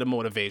little bit of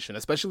motivation,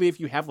 especially if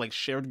you have like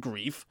shared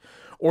grief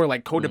or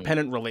like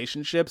codependent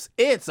relationships.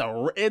 It's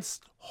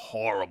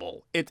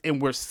horrible.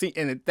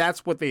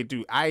 That's what they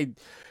do.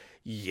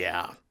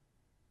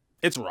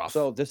 It's rough.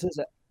 So this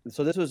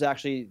was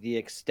actually the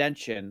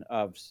extension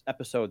of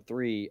episode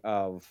 3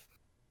 of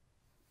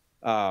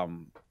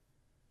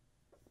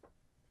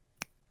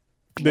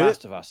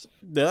Last of Us.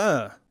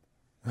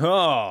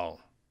 Oh.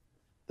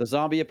 The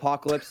zombie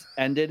apocalypse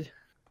ended.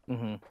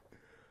 Mm-hmm.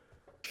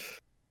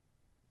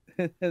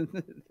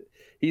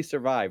 He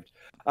survived.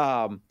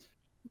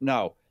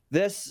 No,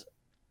 this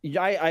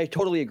I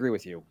totally agree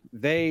with you.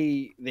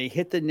 They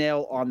hit the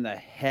nail on the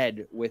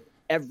head with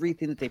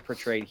everything that they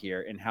portrayed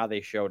here and how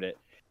they showed it.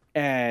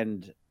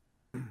 And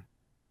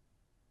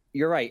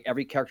you're right.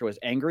 Every character was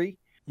angry.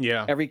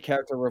 Yeah. Every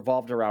character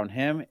revolved around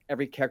him.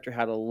 Every character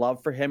had a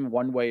love for him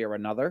one way or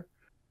another,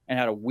 and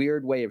had a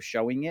weird way of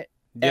showing it.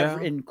 Yeah.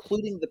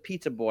 Including the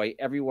pizza boy,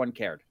 everyone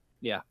cared.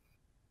 Yeah.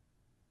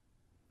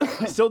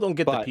 I still don't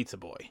get the But- pizza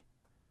boy.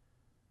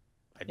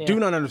 I do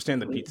not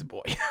understand the pizza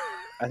boy.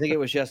 I think it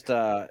was just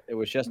a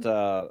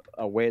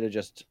way to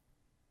just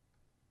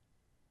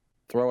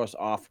throw us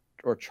off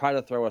or try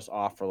to throw us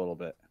off for a little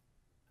bit.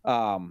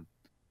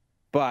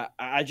 But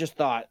I just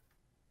thought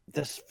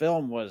this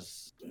film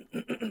was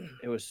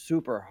it was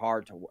super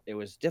hard to it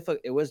was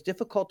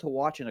difficult to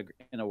watch in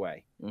a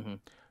way. Mm-hmm.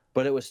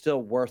 But it was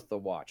still worth the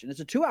watch. And it's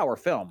a 2-hour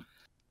film. It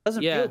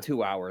doesn't Yeah. feel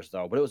 2 hours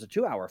though, but it was a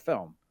 2-hour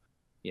film.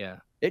 Yeah.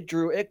 It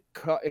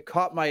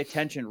caught my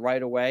attention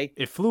right away.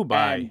 It flew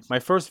by. And My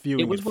first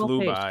viewing, was it flew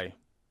well-paced. by.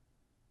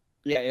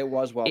 Yeah, it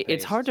was well paced.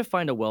 It's hard to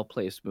find a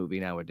well-placed movie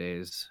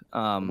nowadays.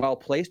 well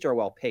placed or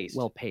well paced.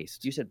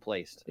 Well-paced. You said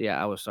placed.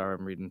 Yeah, I was sorry.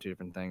 I'm reading two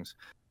different things.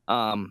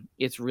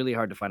 It's really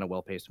hard to find a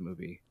well-paced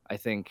movie. I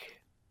think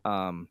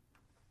there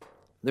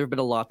have been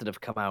a lot that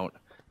have come out.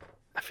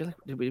 I feel like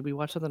did we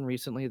watch something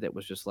recently that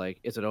was just like,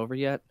 is it over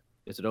yet?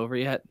 Is it over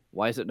yet?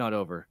 Why is it not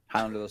over?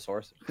 Hound of the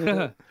Source.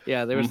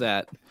 Yeah, there was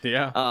that.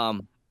 Yeah.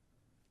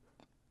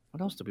 What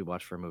else did we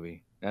watch for a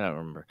movie? I don't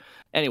remember.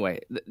 Anyway,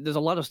 there's a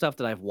lot of stuff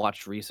that I've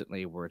watched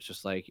recently where it's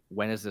just like,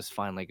 when is this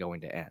finally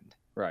going to end?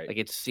 Right. Like,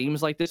 it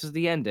seems like this is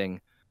the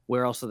ending.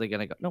 Where else are they going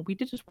to go? No, we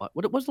did just watch.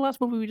 What was the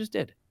last movie we just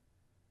did?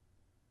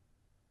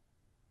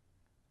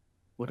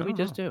 What did we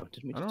just do?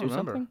 Did we I just don't do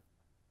remember. something?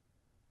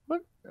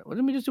 What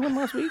did we just do one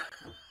last week?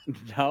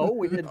 no,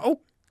 we did.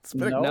 Oh, it's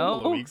been a couple No.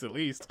 of weeks at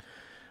least.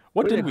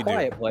 What did we do?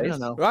 Quiet I Place. don't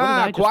know. What did I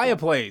Ah, just Quiet watch?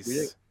 Place. We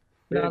did-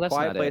 No, that's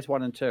Quiet not Place it.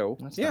 1 and 2.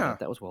 That's Yeah. not it.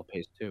 That was well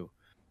paced too.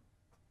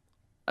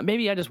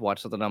 Maybe I just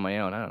watched something on my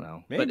own. I don't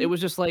know. But Maybe. it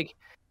was just like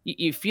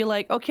you feel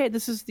like, okay,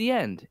 this is the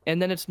end, and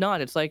then it's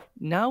not. It's like,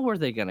 now where are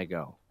they gonna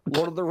go?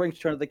 Lord of the Rings: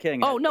 Return of the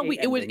King. Oh had no, 8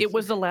 it was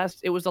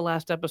endings. the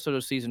last episode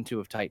of season 2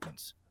 of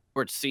Titans,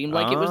 where it seemed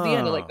like it was the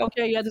end. Like, Ah.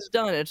 okay, yeah, this is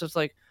done. And it's just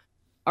like,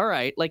 all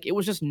right, like it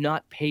was just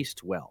not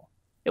paced well.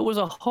 It was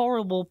a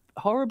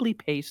horribly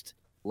paced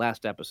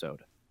last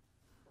episode.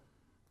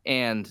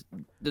 And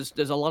there's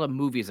a lot of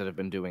movies that have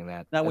been doing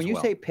that. Now, when as you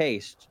well. say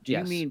paced, do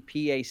Yes. you mean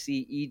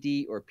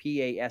PACED or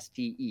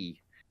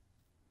PASTE?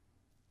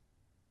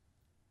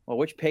 Well,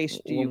 which pace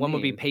do you one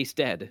would be mean?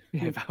 pasted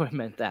if I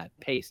meant that.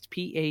 Paste,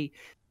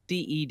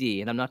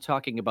 PADED, and I'm not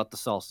talking about the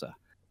salsa.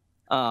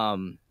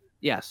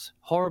 Yes,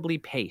 horribly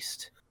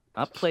paced,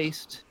 not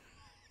placed,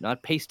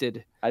 not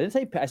pasted. I didn't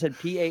say. I said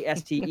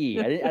PASTE.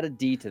 I didn't add a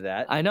D to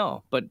that. I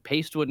know, but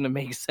paste wouldn't have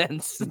made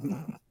sense.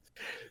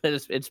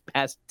 It's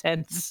past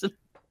tense.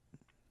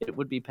 It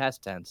would be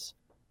past tense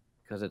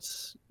because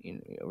it's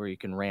where you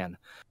can ran.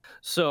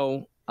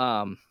 So,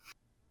 yeah,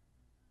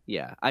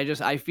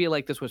 I feel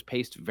like this was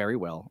paced very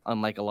well,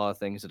 unlike a lot of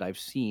things that I've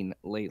seen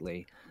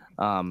lately.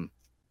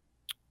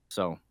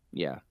 So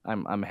yeah,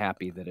 I'm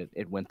happy that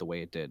it went the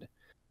way it did.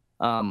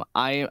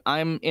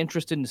 I'm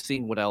interested in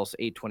seeing what else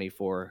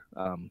A24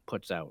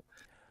 puts out.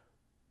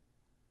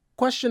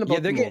 Question about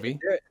the they're movie.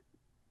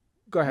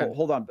 Go ahead.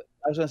 Hold on.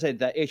 I was going to say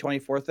that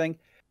A24 thing.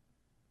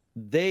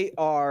 they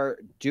are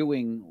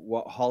doing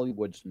what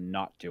Hollywood's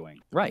not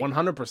doing. Right.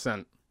 100%.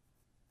 And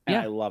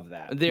Yeah. I love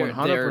that. They're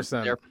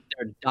 100%. they're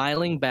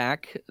dialing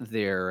back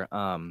their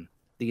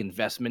the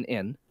investment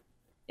in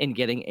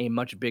getting a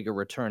much bigger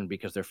return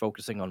because they're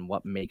focusing on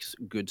what makes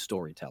good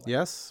storytelling.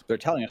 Yes. They're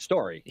telling a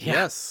story. Yeah.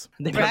 Yes.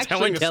 They're They're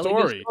actually telling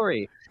a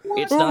story.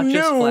 It's Who not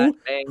just knew? flat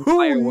bang Who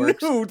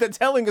fireworks. knew that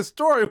telling a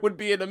story would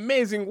be an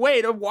amazing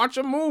way to watch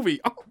a movie?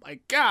 Oh my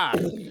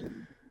god!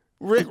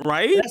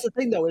 Right? That's the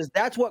thing, though, is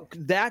that's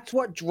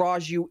what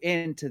draws you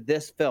into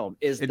this film.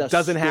 Is It the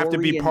doesn't have to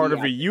be story and part the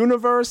of a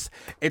universe.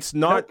 It's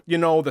not,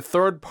 the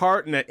third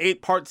part in an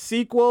 8-part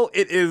sequel.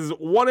 It is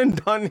one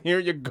and done. Here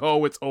you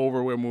go. It's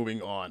over. We're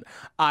moving on.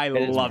 I It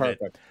is love it.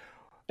 perfect.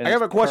 I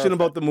have a question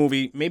about the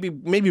movie. Maybe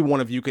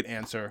one of you could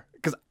answer,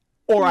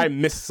 or I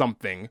missed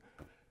something.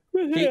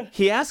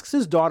 He asks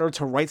his daughter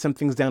to write some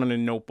things down in a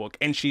notebook,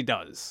 and she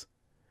does.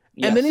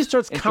 And then he Yes.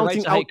 starts And she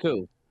counting writes a out.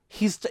 haiku.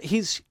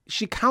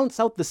 She counts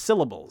out the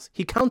syllables.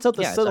 He counts out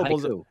the Yeah, it's a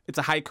syllables. haiku. It's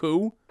a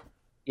haiku.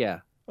 Yeah.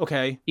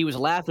 Okay. He was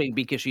laughing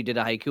because she did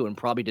a haiku and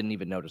probably didn't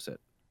even notice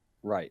it.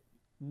 Right.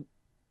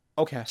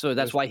 Okay. So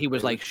that's why he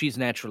was like, she's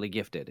naturally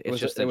gifted. It's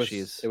just that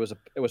she's. It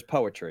was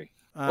poetry.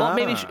 Well,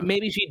 Ah.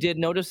 maybe she did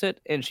notice it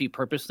and she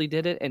purposely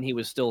did it, and he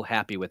was still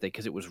happy with it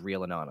because it was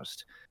real and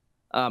honest.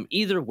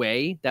 Either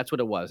way, that's what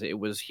it was.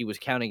 He was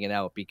counting it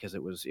out because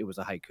it was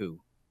a haiku.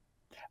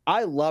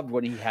 I loved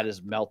when he had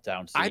his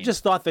meltdown scene. I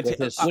just thought that with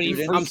his When he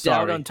students. I'm freaked out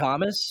sorry. on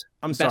Thomas.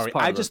 I'm best sorry.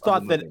 part I of just the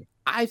thought that movie.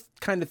 I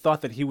kind of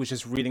thought that he was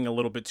just reading a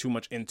little bit too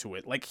much into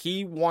it. Like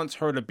he wants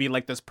her to be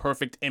like this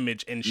perfect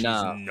image, and she's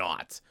No.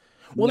 not.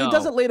 Well, he No.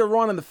 does it later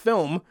on in the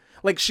film.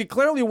 Like she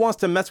clearly wants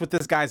to mess with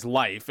this guy's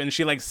life, and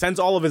she like sends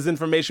all of his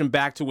information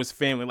back to his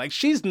family. Like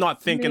she's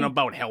not thinking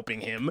about helping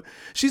him.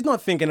 She's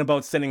not thinking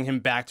about sending him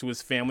back to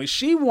his family.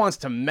 She wants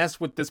to mess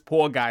with this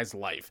poor guy's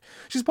life.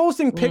 She's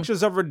posting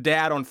pictures of her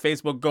dad on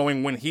Facebook,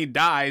 going, "When he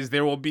dies,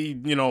 there will be,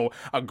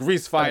 a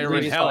grease fire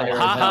in grease hell." fire in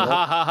Ha ha hell.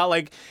 ha ha ha!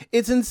 Like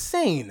it's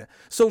insane.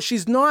 So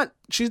she's not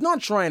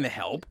trying to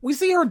help. We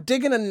see her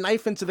digging a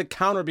knife into the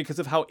counter because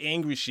of how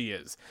angry she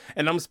is,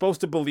 and I'm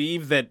supposed to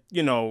believe that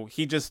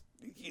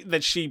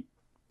she.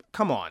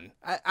 Come on,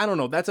 I don't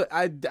know.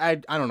 I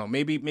don't know.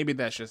 Maybe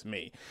that's just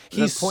me.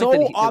 He's point so that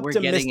we're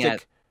getting optimistic.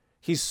 at-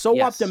 He's so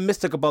Yes.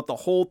 optimistic about the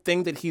whole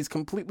thing that he's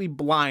completely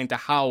blind to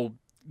how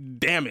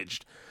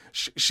damaged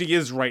she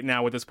is right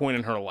now at this point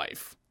in her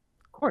life.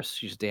 Of course,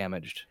 she's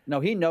damaged. No,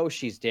 he knows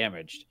she's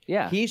damaged.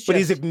 Yeah. But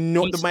he's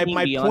ignoring. he's My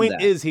seeing beyond point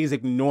that. is he's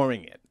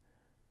ignoring it.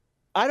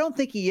 I don't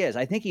think he is.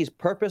 I think he's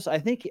purpose. I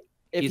think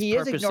if He's he is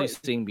purposely ignoring,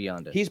 seeing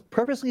beyond it. he's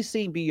purposely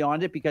seeing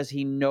beyond it because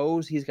he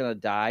knows he's gonna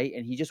die,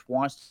 and he just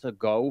wants to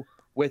go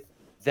with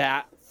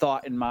that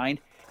thought in mind.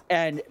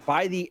 And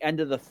by the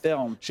end of the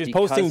film, She's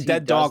because posting he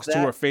dead does dogs to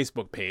that- her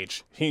Facebook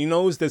page. He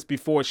knows this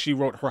before she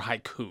wrote her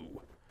haiku.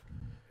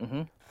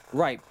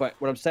 Right, but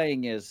what I'm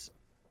saying is,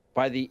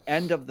 by the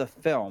end of the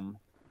film,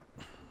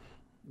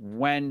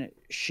 when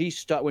she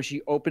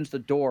opens the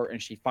door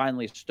and she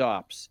finally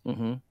stops,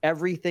 Mm-hmm.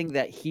 everything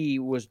that he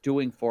was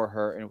doing for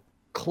her and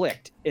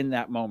clicked in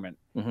that moment.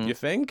 Mm-hmm. You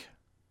think?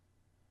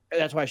 And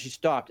that's why she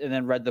stopped and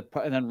then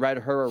read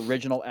her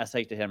original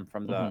essay to him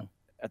from the Mhm.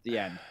 at the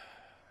end.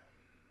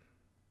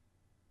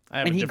 I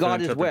have And a he different got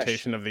his wish.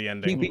 interpretation of the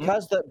ending.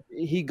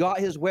 He got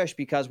his wish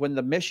because when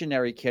the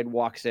missionary kid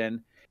walks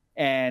in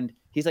and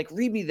he's like,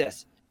 "Read me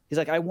this." He's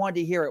like, "I wanted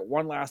to hear it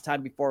one last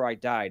time before I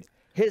died."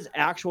 His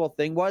actual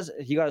thing was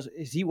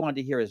he wanted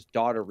to hear his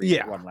daughter read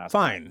it one Yeah, last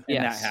fine. time. And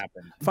Yes. that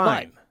happened.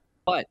 Fine.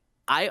 But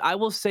I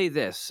will say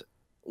this: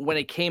 when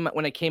it came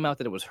out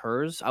that it was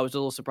hers, I was a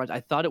little surprised. I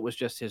thought it was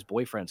just his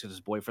boyfriend's because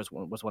his boyfriend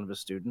was one of his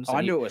students. Oh, and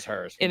I he- knew it was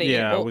hers. and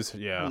Yeah, well, it was.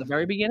 Yeah. from the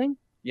very beginning.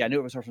 Yeah, I knew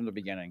it was her from the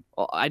beginning.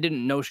 Well, I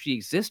didn't know she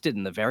existed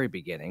in the very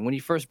beginning when he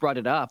first brought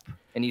it up,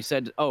 and he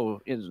said, "Oh,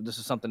 this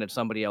is something that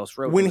somebody else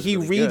wrote." When It was he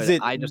really reads good."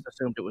 it- I just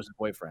assumed it was his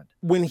boyfriend.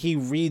 When he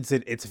reads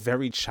it, it's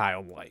very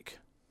childlike.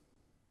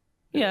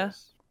 Yeah.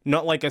 Yes.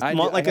 Not like I a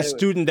had it-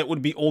 student that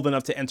would be old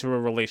enough to enter a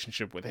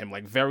relationship with him.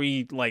 Like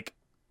very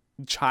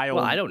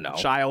I don't know.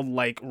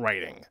 childlike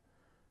writing.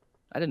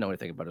 I didn't know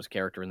anything about his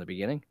character in the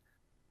beginning.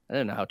 I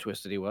didn't know how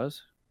twisted he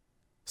was.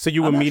 So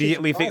you I'm actually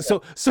immediately think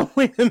so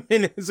wait a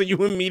minute. So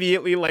you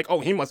immediately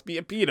he must be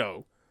a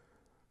pedo.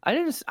 I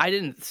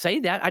didn't say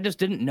that. I just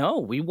didn't know.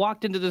 We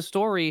walked into the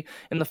story,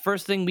 and the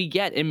first thing we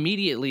get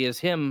immediately is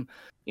him,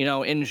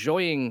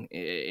 enjoying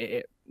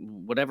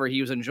whatever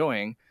he was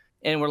enjoying,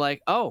 and we're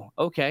like, "Oh,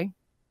 okay,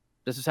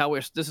 this is how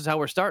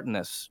we're starting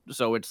this."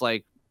 So it's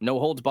like no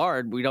holds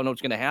barred. We don't know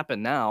what's going to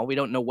happen now. We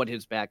don't know what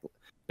his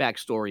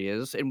backstory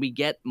is, and we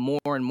get more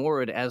and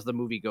more as the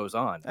movie goes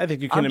on. I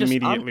think you can I'm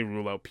immediately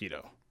rule out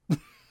pedo.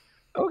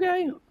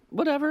 Okay,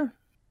 whatever.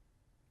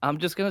 I'm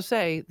just gonna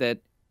say that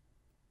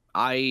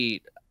I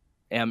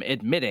am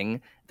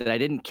admitting that I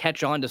didn't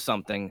catch on to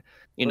something,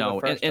 For the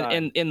first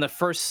time. in the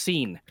first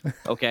scene.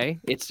 Okay,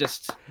 it's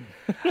just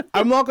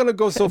I'm not gonna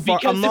go so far.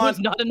 because I'm there not. was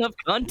not enough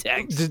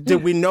context.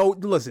 Did we know?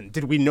 Listen,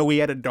 did we know he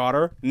had a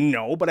daughter?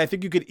 No, but I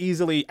think you could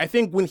easily. I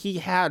think when he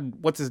had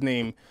what's his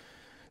name,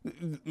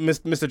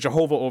 Mr.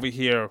 Jehovah over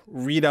here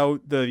read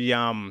out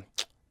the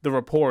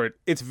report,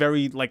 it's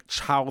very like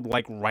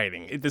childlike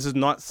writing. This is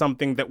not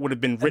something that would have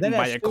been written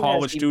by a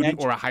college student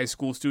or a high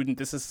school student.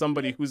 This is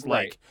somebody who's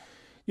like,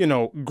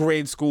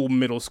 grade school,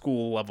 middle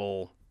school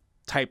level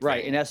type right.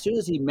 thing. And as soon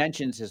as he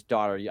mentions his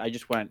daughter, I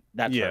just went,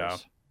 that's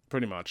hers.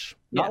 Pretty much.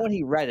 Not when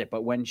he read it,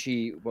 but when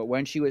she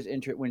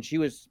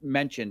was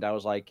mentioned, I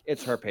was like,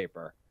 it's her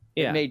paper.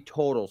 Yeah. It made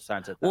total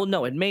sense at that point.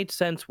 No, it made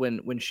sense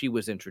when she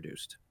was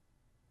introduced.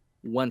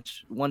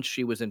 Once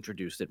she was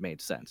introduced, it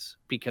made sense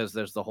because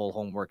there's the whole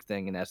homework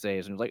thing and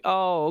essays, and it was like,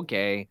 oh,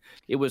 okay,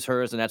 it was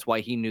hers, and that's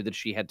why he knew that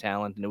she had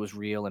talent and it was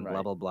real and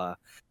blah blah blah.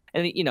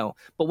 And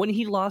but when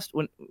he lost,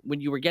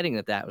 when you were getting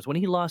at that was when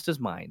he lost his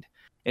mind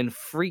and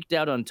freaked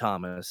out on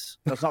Thomas.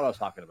 That's not what I was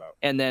talking about.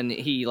 And then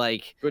he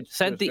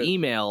sent the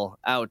email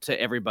out to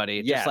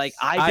everybody, just like,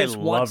 Yes. I just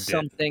want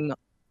something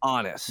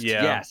honest.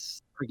 Yeah.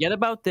 Yes. Forget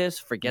about this.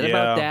 Forget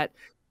about that.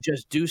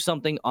 Just do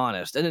something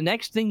honest. And the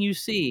next thing you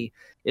see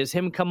is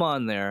him come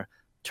on there,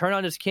 turn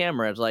on his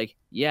camera. It's like,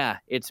 yeah,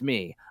 it's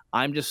me.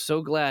 I'm just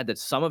so glad that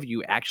some of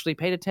you actually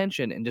paid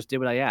attention and just did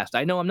what I asked.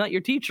 I know I'm not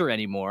your teacher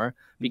anymore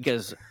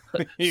because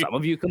some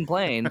of you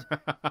complained.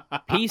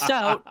 Peace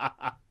out.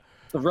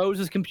 Throws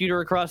his computer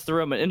across the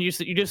room, and you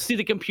just see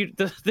the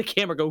computer, the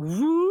camera go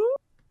whoo,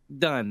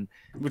 done.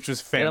 Which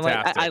was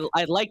fantastic.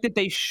 I like that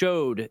they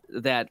showed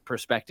that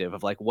perspective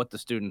of like what the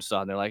students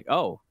saw, and they're like,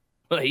 oh,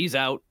 he's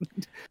out.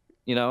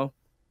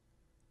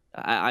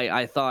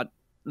 I thought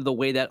the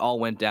way that all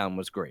went down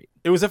was great.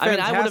 It was a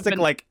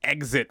fantastic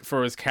exit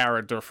for his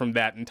character from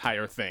that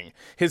entire thing.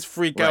 His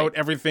freak out,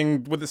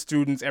 everything with the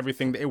students,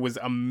 everything. It was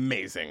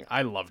amazing.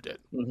 I loved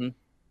it.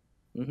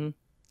 It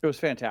was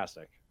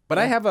fantastic. But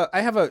I have a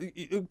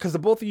because the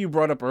both of you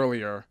brought up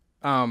earlier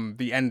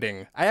the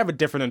ending. I have a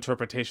different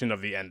interpretation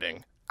of the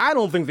ending. I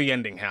don't think the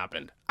ending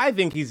happened. I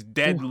think he's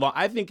dead.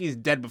 I think he's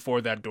dead before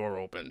that door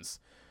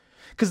opens.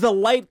 Because the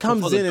light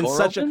comes in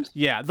such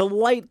the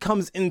light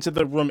comes into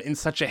the room in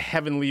such a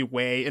heavenly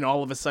way, and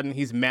all of a sudden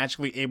he's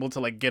magically able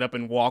to get up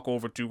and walk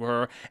over to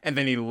her, and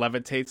then he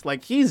levitates.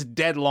 Like, he's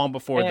dead long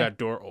before that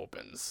door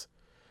opens.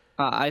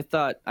 I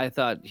thought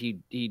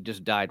he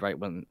just died right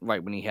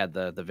when he had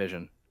the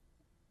vision.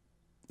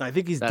 I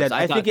think he's dead.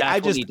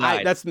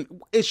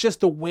 It's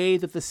just the way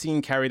that the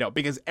scene carried out,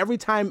 because every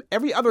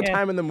other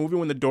time in the movie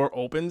when the door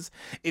opens,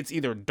 it's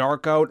either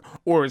dark out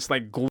or it's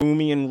like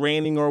gloomy and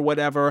raining or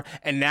whatever,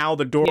 and now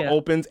the door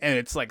opens and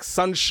it's like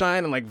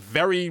sunshine and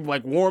very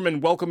warm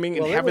and welcoming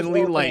and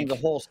heavenly. The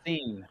whole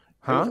scene.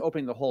 It was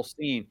opening the whole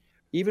scene.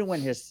 Even when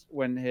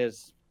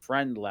his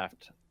friend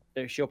left,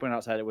 she opened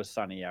outside. It was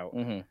sunny out.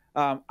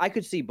 I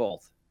could see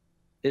both.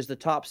 Is the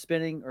top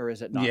spinning or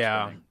is it not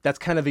spinning? That's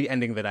kind of the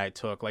ending that I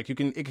took. I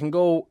think it can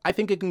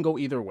go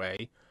either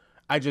way.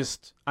 I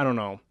don't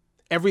know.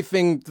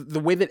 Everything, the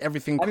way that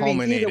everything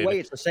culminated. Either way,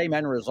 it's the same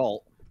end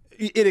result.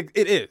 It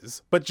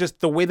is, but just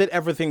the way that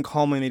everything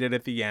culminated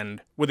at the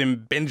end, with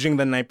him binging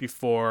the night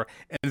before,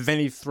 and then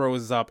he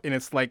throws up, and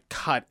it's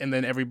cut, and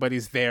then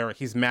everybody's there.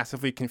 He's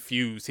massively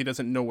confused. He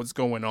doesn't know what's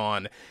going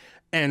on,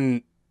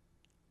 and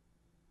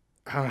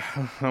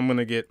I'm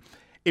gonna get.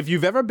 If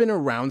you've ever been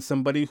around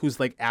somebody who's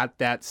at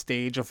that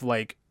stage of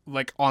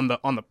on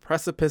the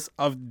precipice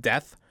of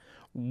death,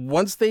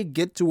 once they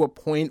get to a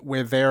point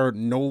where they're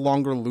no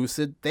longer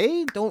lucid,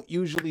 they don't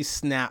usually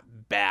snap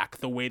back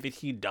the way that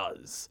he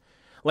does.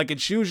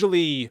 It's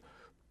usually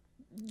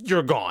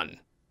you're gone.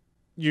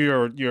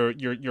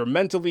 You're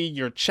mentally,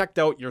 you're checked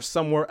out, you're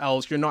somewhere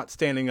else. You're not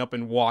standing up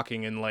and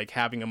walking and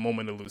having a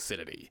moment of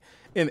lucidity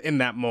in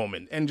that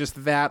moment. And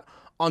just that,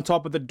 on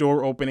top of the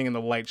door opening and the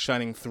light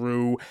shining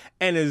through,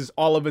 and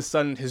all of a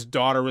sudden his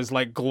daughter is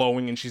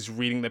glowing and she's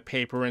reading the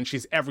paper and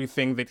she's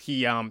everything that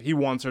he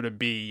wants her to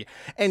be,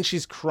 and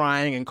she's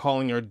crying and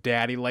calling her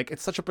daddy.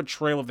 It's such a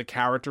portrayal of the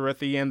character at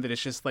the end that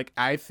it's just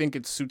I think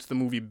it suits the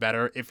movie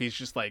better if he's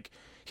just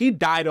he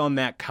died on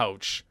that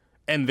couch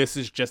and this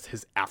is just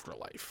his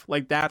afterlife.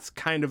 That's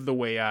kind of the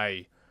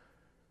way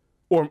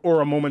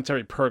or a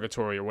momentary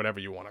purgatory or whatever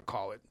you want to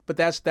call it. But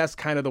that's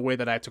kind of the way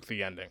that I took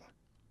the ending.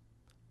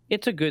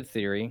 It's a good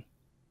theory.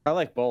 I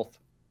like both.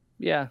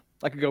 Yeah,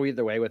 I could go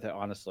either way with it,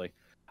 honestly.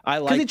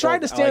 Because he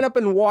tried to stand up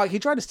and walk. He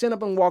tried to stand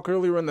up and walk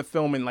earlier in the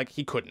film, and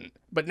he couldn't.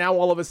 But now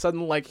all of a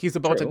sudden, he's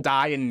about to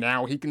die, and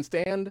now he can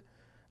stand.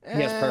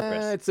 He has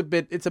purpose. It's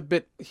a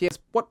bit. He has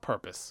what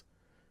purpose?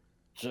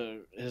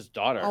 To his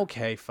daughter.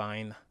 Okay,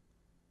 fine.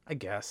 I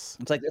guess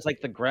it's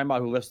like the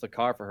grandma who lifts the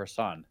car for her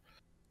son.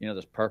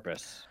 There's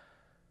purpose.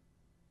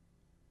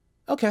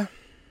 Okay.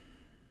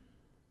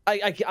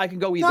 I can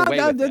go either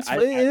way with it.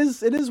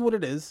 It is what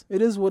it is.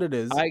 It is what it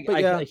is.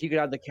 He could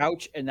have the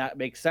couch, and that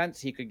makes sense.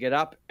 He could get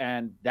up,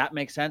 and that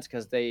makes sense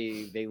because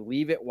they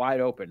leave it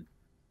wide open.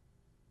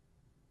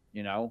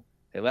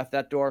 They left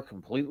that door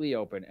completely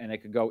open, and it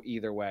could go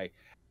either way.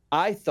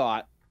 I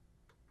thought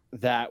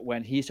that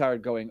when he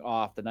started going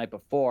off the night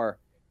before,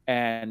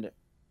 and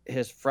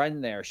his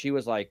friend there, she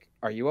was like,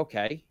 "Are you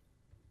okay?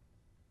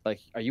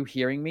 Are you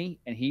hearing me?"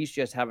 And he's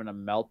just having a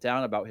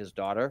meltdown about his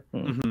daughter.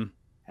 Mm-hmm.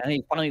 and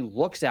he finally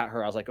looks at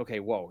her. I was like, okay,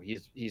 whoa,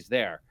 he's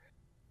there.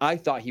 I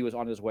thought he was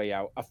on his way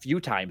out a few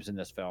times in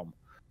this film.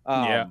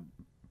 Yeah.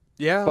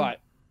 But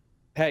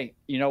hey,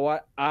 you know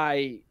what?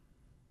 I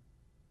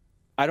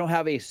don't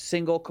have a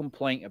single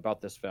complaint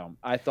about this film.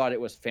 I thought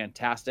it was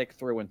fantastic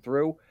through and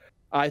through.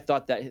 I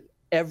thought that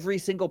every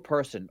single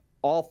person,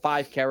 all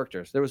 5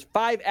 characters, there was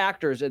 5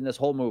 actors in this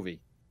whole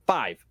movie.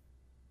 5.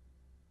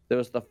 There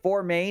was the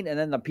 4 main and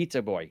then the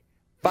pizza boy.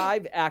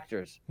 5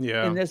 actors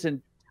in this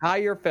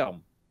entire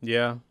film.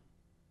 Yeah.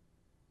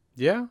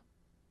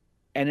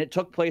 And it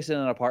took place in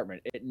an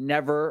apartment. It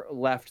never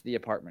left the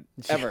apartment,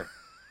 ever.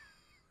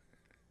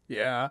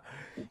 Yeah,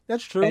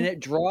 that's true. And it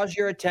draws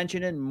your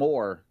attention in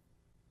more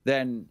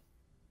than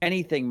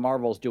anything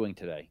Marvel's doing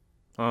today.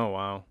 Oh,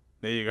 wow.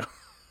 There you go.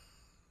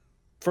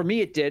 For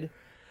me, it did.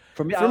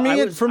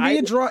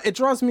 It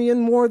draws me in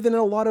more than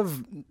a lot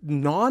of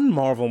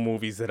non-Marvel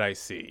movies that I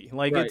see.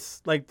 Like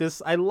It's like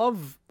this.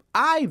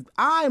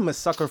 I'm a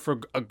sucker for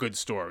a good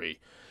story.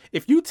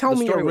 If you tell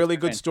me a really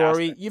good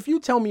story,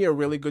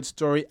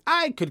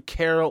 I could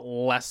care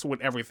less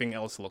what everything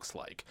else looks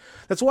like.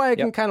 That's why I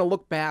can kind of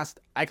look past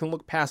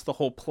the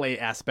whole play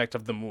aspect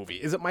of the movie.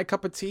 Is it my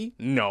cup of tea?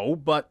 No,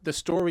 but the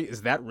story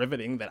is that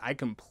riveting that I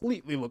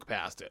completely look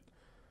past it.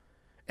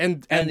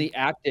 And the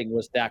acting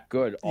was that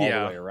good all the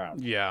way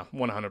around. Yeah,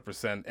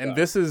 100%. And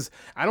this is,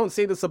 I don't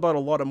say this about a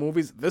lot of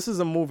movies. This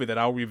is a movie that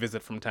I'll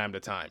revisit from time to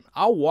time.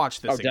 I'll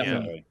watch this again.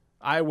 Definitely.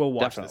 I will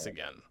watch this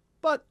again.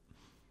 But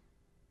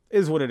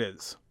is what it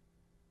is.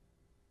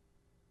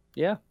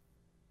 Yeah.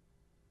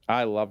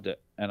 I loved it,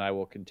 and I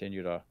will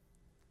continue to.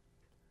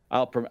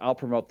 I'll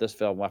promote this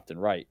film left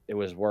and right. It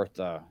was worth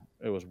the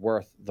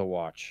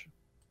watch.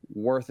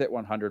 Worth it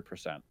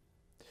 100%.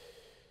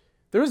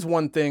 There is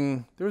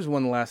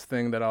one last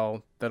thing that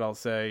I'll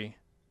say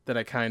that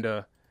I kind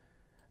of,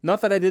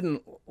 not that I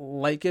didn't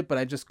like it, but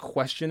I just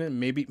question it.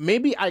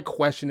 Maybe I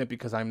question it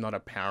because I'm not a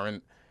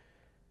parent.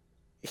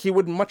 He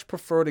would much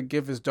prefer to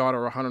give his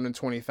daughter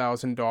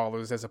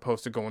 $120,000 as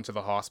opposed to going to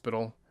the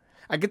hospital.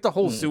 I get the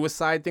whole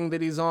suicide thing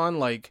that he's on,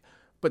 like,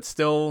 but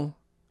still,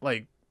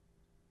 like,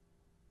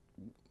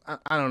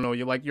 I don't know.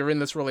 You're in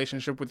this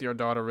relationship with your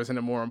daughter. Isn't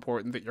it more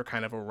important that you're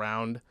kind of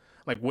around?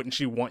 Like, wouldn't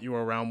she want you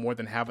around more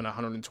than having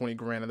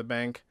 $120,000 in the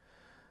bank?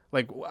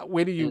 Like,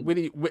 where do you,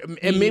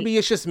 and maybe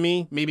it's just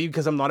me. Maybe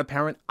because I'm not a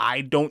parent,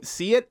 I don't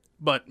see it.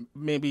 But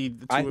maybe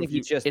the two I think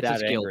he's just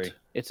that angry. Guilt.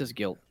 It's his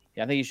guilt.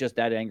 Yeah, I think he's just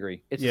that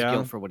angry. It's his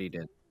guilt for what he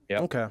did.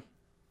 Yeah. Okay.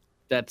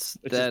 It's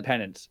his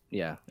penance.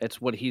 Yeah,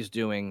 it's what he's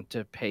doing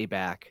to pay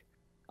back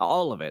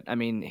all of it. I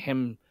mean,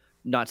 him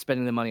not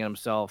spending the money on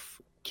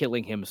himself,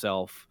 killing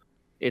himself.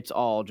 It's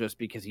all just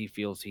because he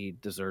feels he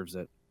deserves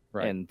it,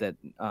 and that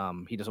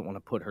he doesn't want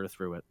to put her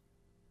through it.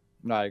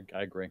 No, I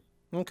agree.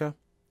 Okay.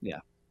 Yeah.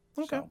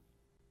 Okay. So.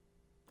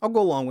 I'll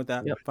go along with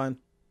that. Yep. Fine.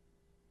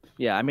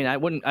 Yeah, I mean, I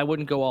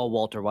wouldn't go all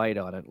Walter White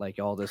on it, like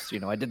all this,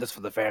 I did this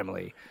for the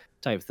family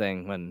type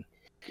thing when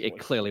it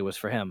clearly was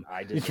for him.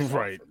 I did this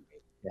Right. all for me.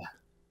 Yeah.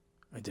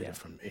 I did it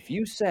for me. If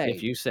you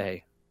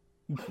say,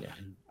 yeah,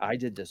 I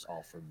did this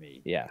all for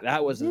me. yeah,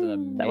 That was an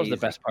amazing. that was the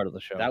best part of the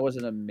show. That was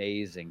an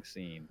amazing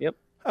scene. Yep.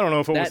 I don't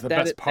know if it was the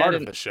best part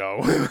of the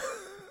show.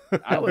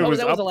 That was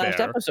the last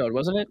there. episode,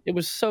 wasn't it? It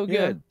was so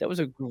good. Yeah. That was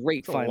a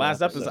great The final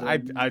last episode.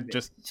 I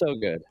just so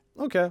good.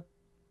 okay.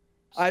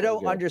 I So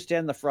don't good.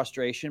 understand the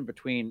frustration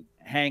between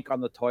Hank on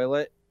the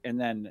toilet and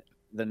then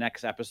the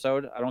next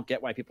episode. I don't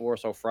get why people were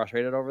so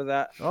frustrated over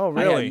that. Oh,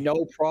 I really? had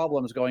no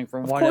problems going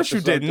from Of one course you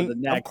episode to the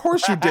didn't. next. Of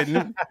course you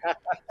didn't.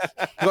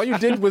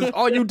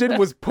 all you did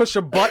was push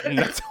a button.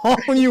 That's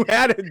all you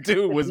had to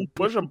do was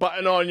push a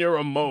button on your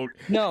remote.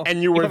 No,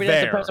 and you were probably didn't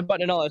have there. to press a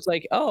button and all. It's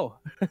like, oh,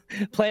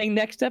 playing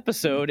next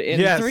episode in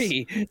Yes.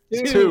 3,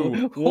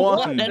 2,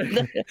 1.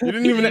 You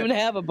didn't even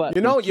have a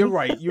button. You're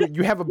right.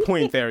 You have a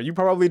point there. You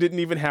probably didn't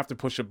even have to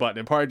push a button.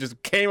 It probably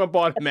just came up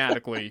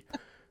automatically.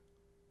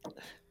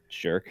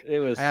 Jerk. It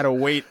was. I had to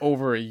wait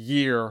over a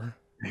year.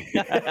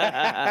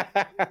 Hey,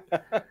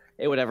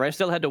 whatever. I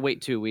still had to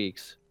wait 2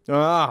 weeks.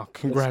 Ah,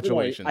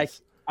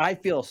 congratulations. I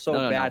feel so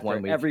No, bad 1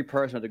 for week. every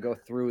person to go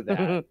through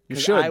that. You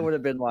 'Cause should. I would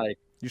have been like,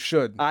 You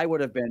should. I would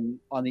have been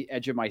on the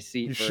edge of my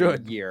seat You for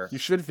should. a year. You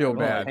should feel Oh,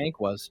 bad. Hank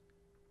was.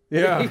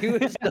 Yeah. He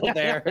was still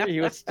there. He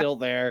was still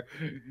there.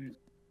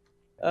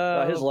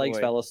 His legs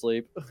fell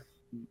asleep.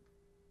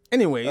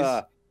 Anyways,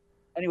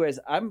 Anyways,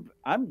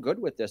 I'm good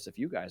with this. If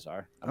you guys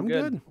are, I'm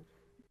good.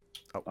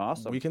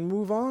 Awesome. We can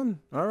move on.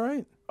 All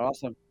right.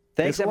 Awesome.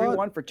 Thanks Thanks a lot.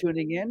 everyone for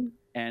tuning in,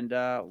 and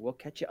we'll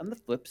catch you on the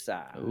flip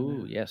side.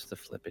 Ooh, yes, the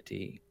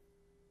flippity.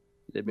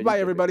 Bye,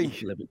 everybody.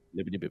 Libbity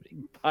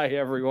bibbity. Bye,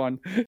 everyone.